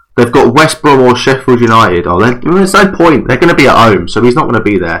 They've got West Brom or Sheffield United. Oh, there's no point. They're going to be at home, so he's not going to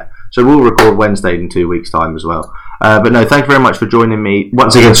be there. So we'll record Wednesday in 2 weeks' time as well. But no, thank you very much for joining me.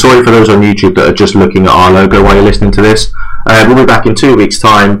 Once again, sorry for those on YouTube that are just looking at our logo while you're listening to this. We'll be back in 2 weeks'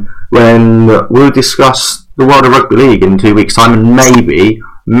 time when we'll discuss the World of Rugby League in 2 weeks' time, and maybe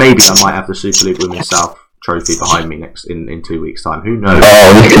I might have the Super League Women's South trophy behind me next in 2 weeks' time. Who knows?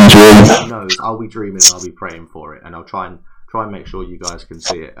 Oh, we can dream. Who knows? I'll be dreaming. I'll be praying for it, and I'll try and make sure you guys can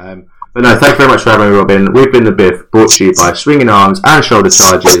see it. But no, thank you very much for having me, Robin. We've been the Biff, brought to you by Swinging Arms and Shoulder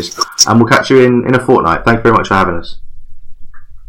Charges, and we'll catch you in a fortnight. Thank you very much for having us.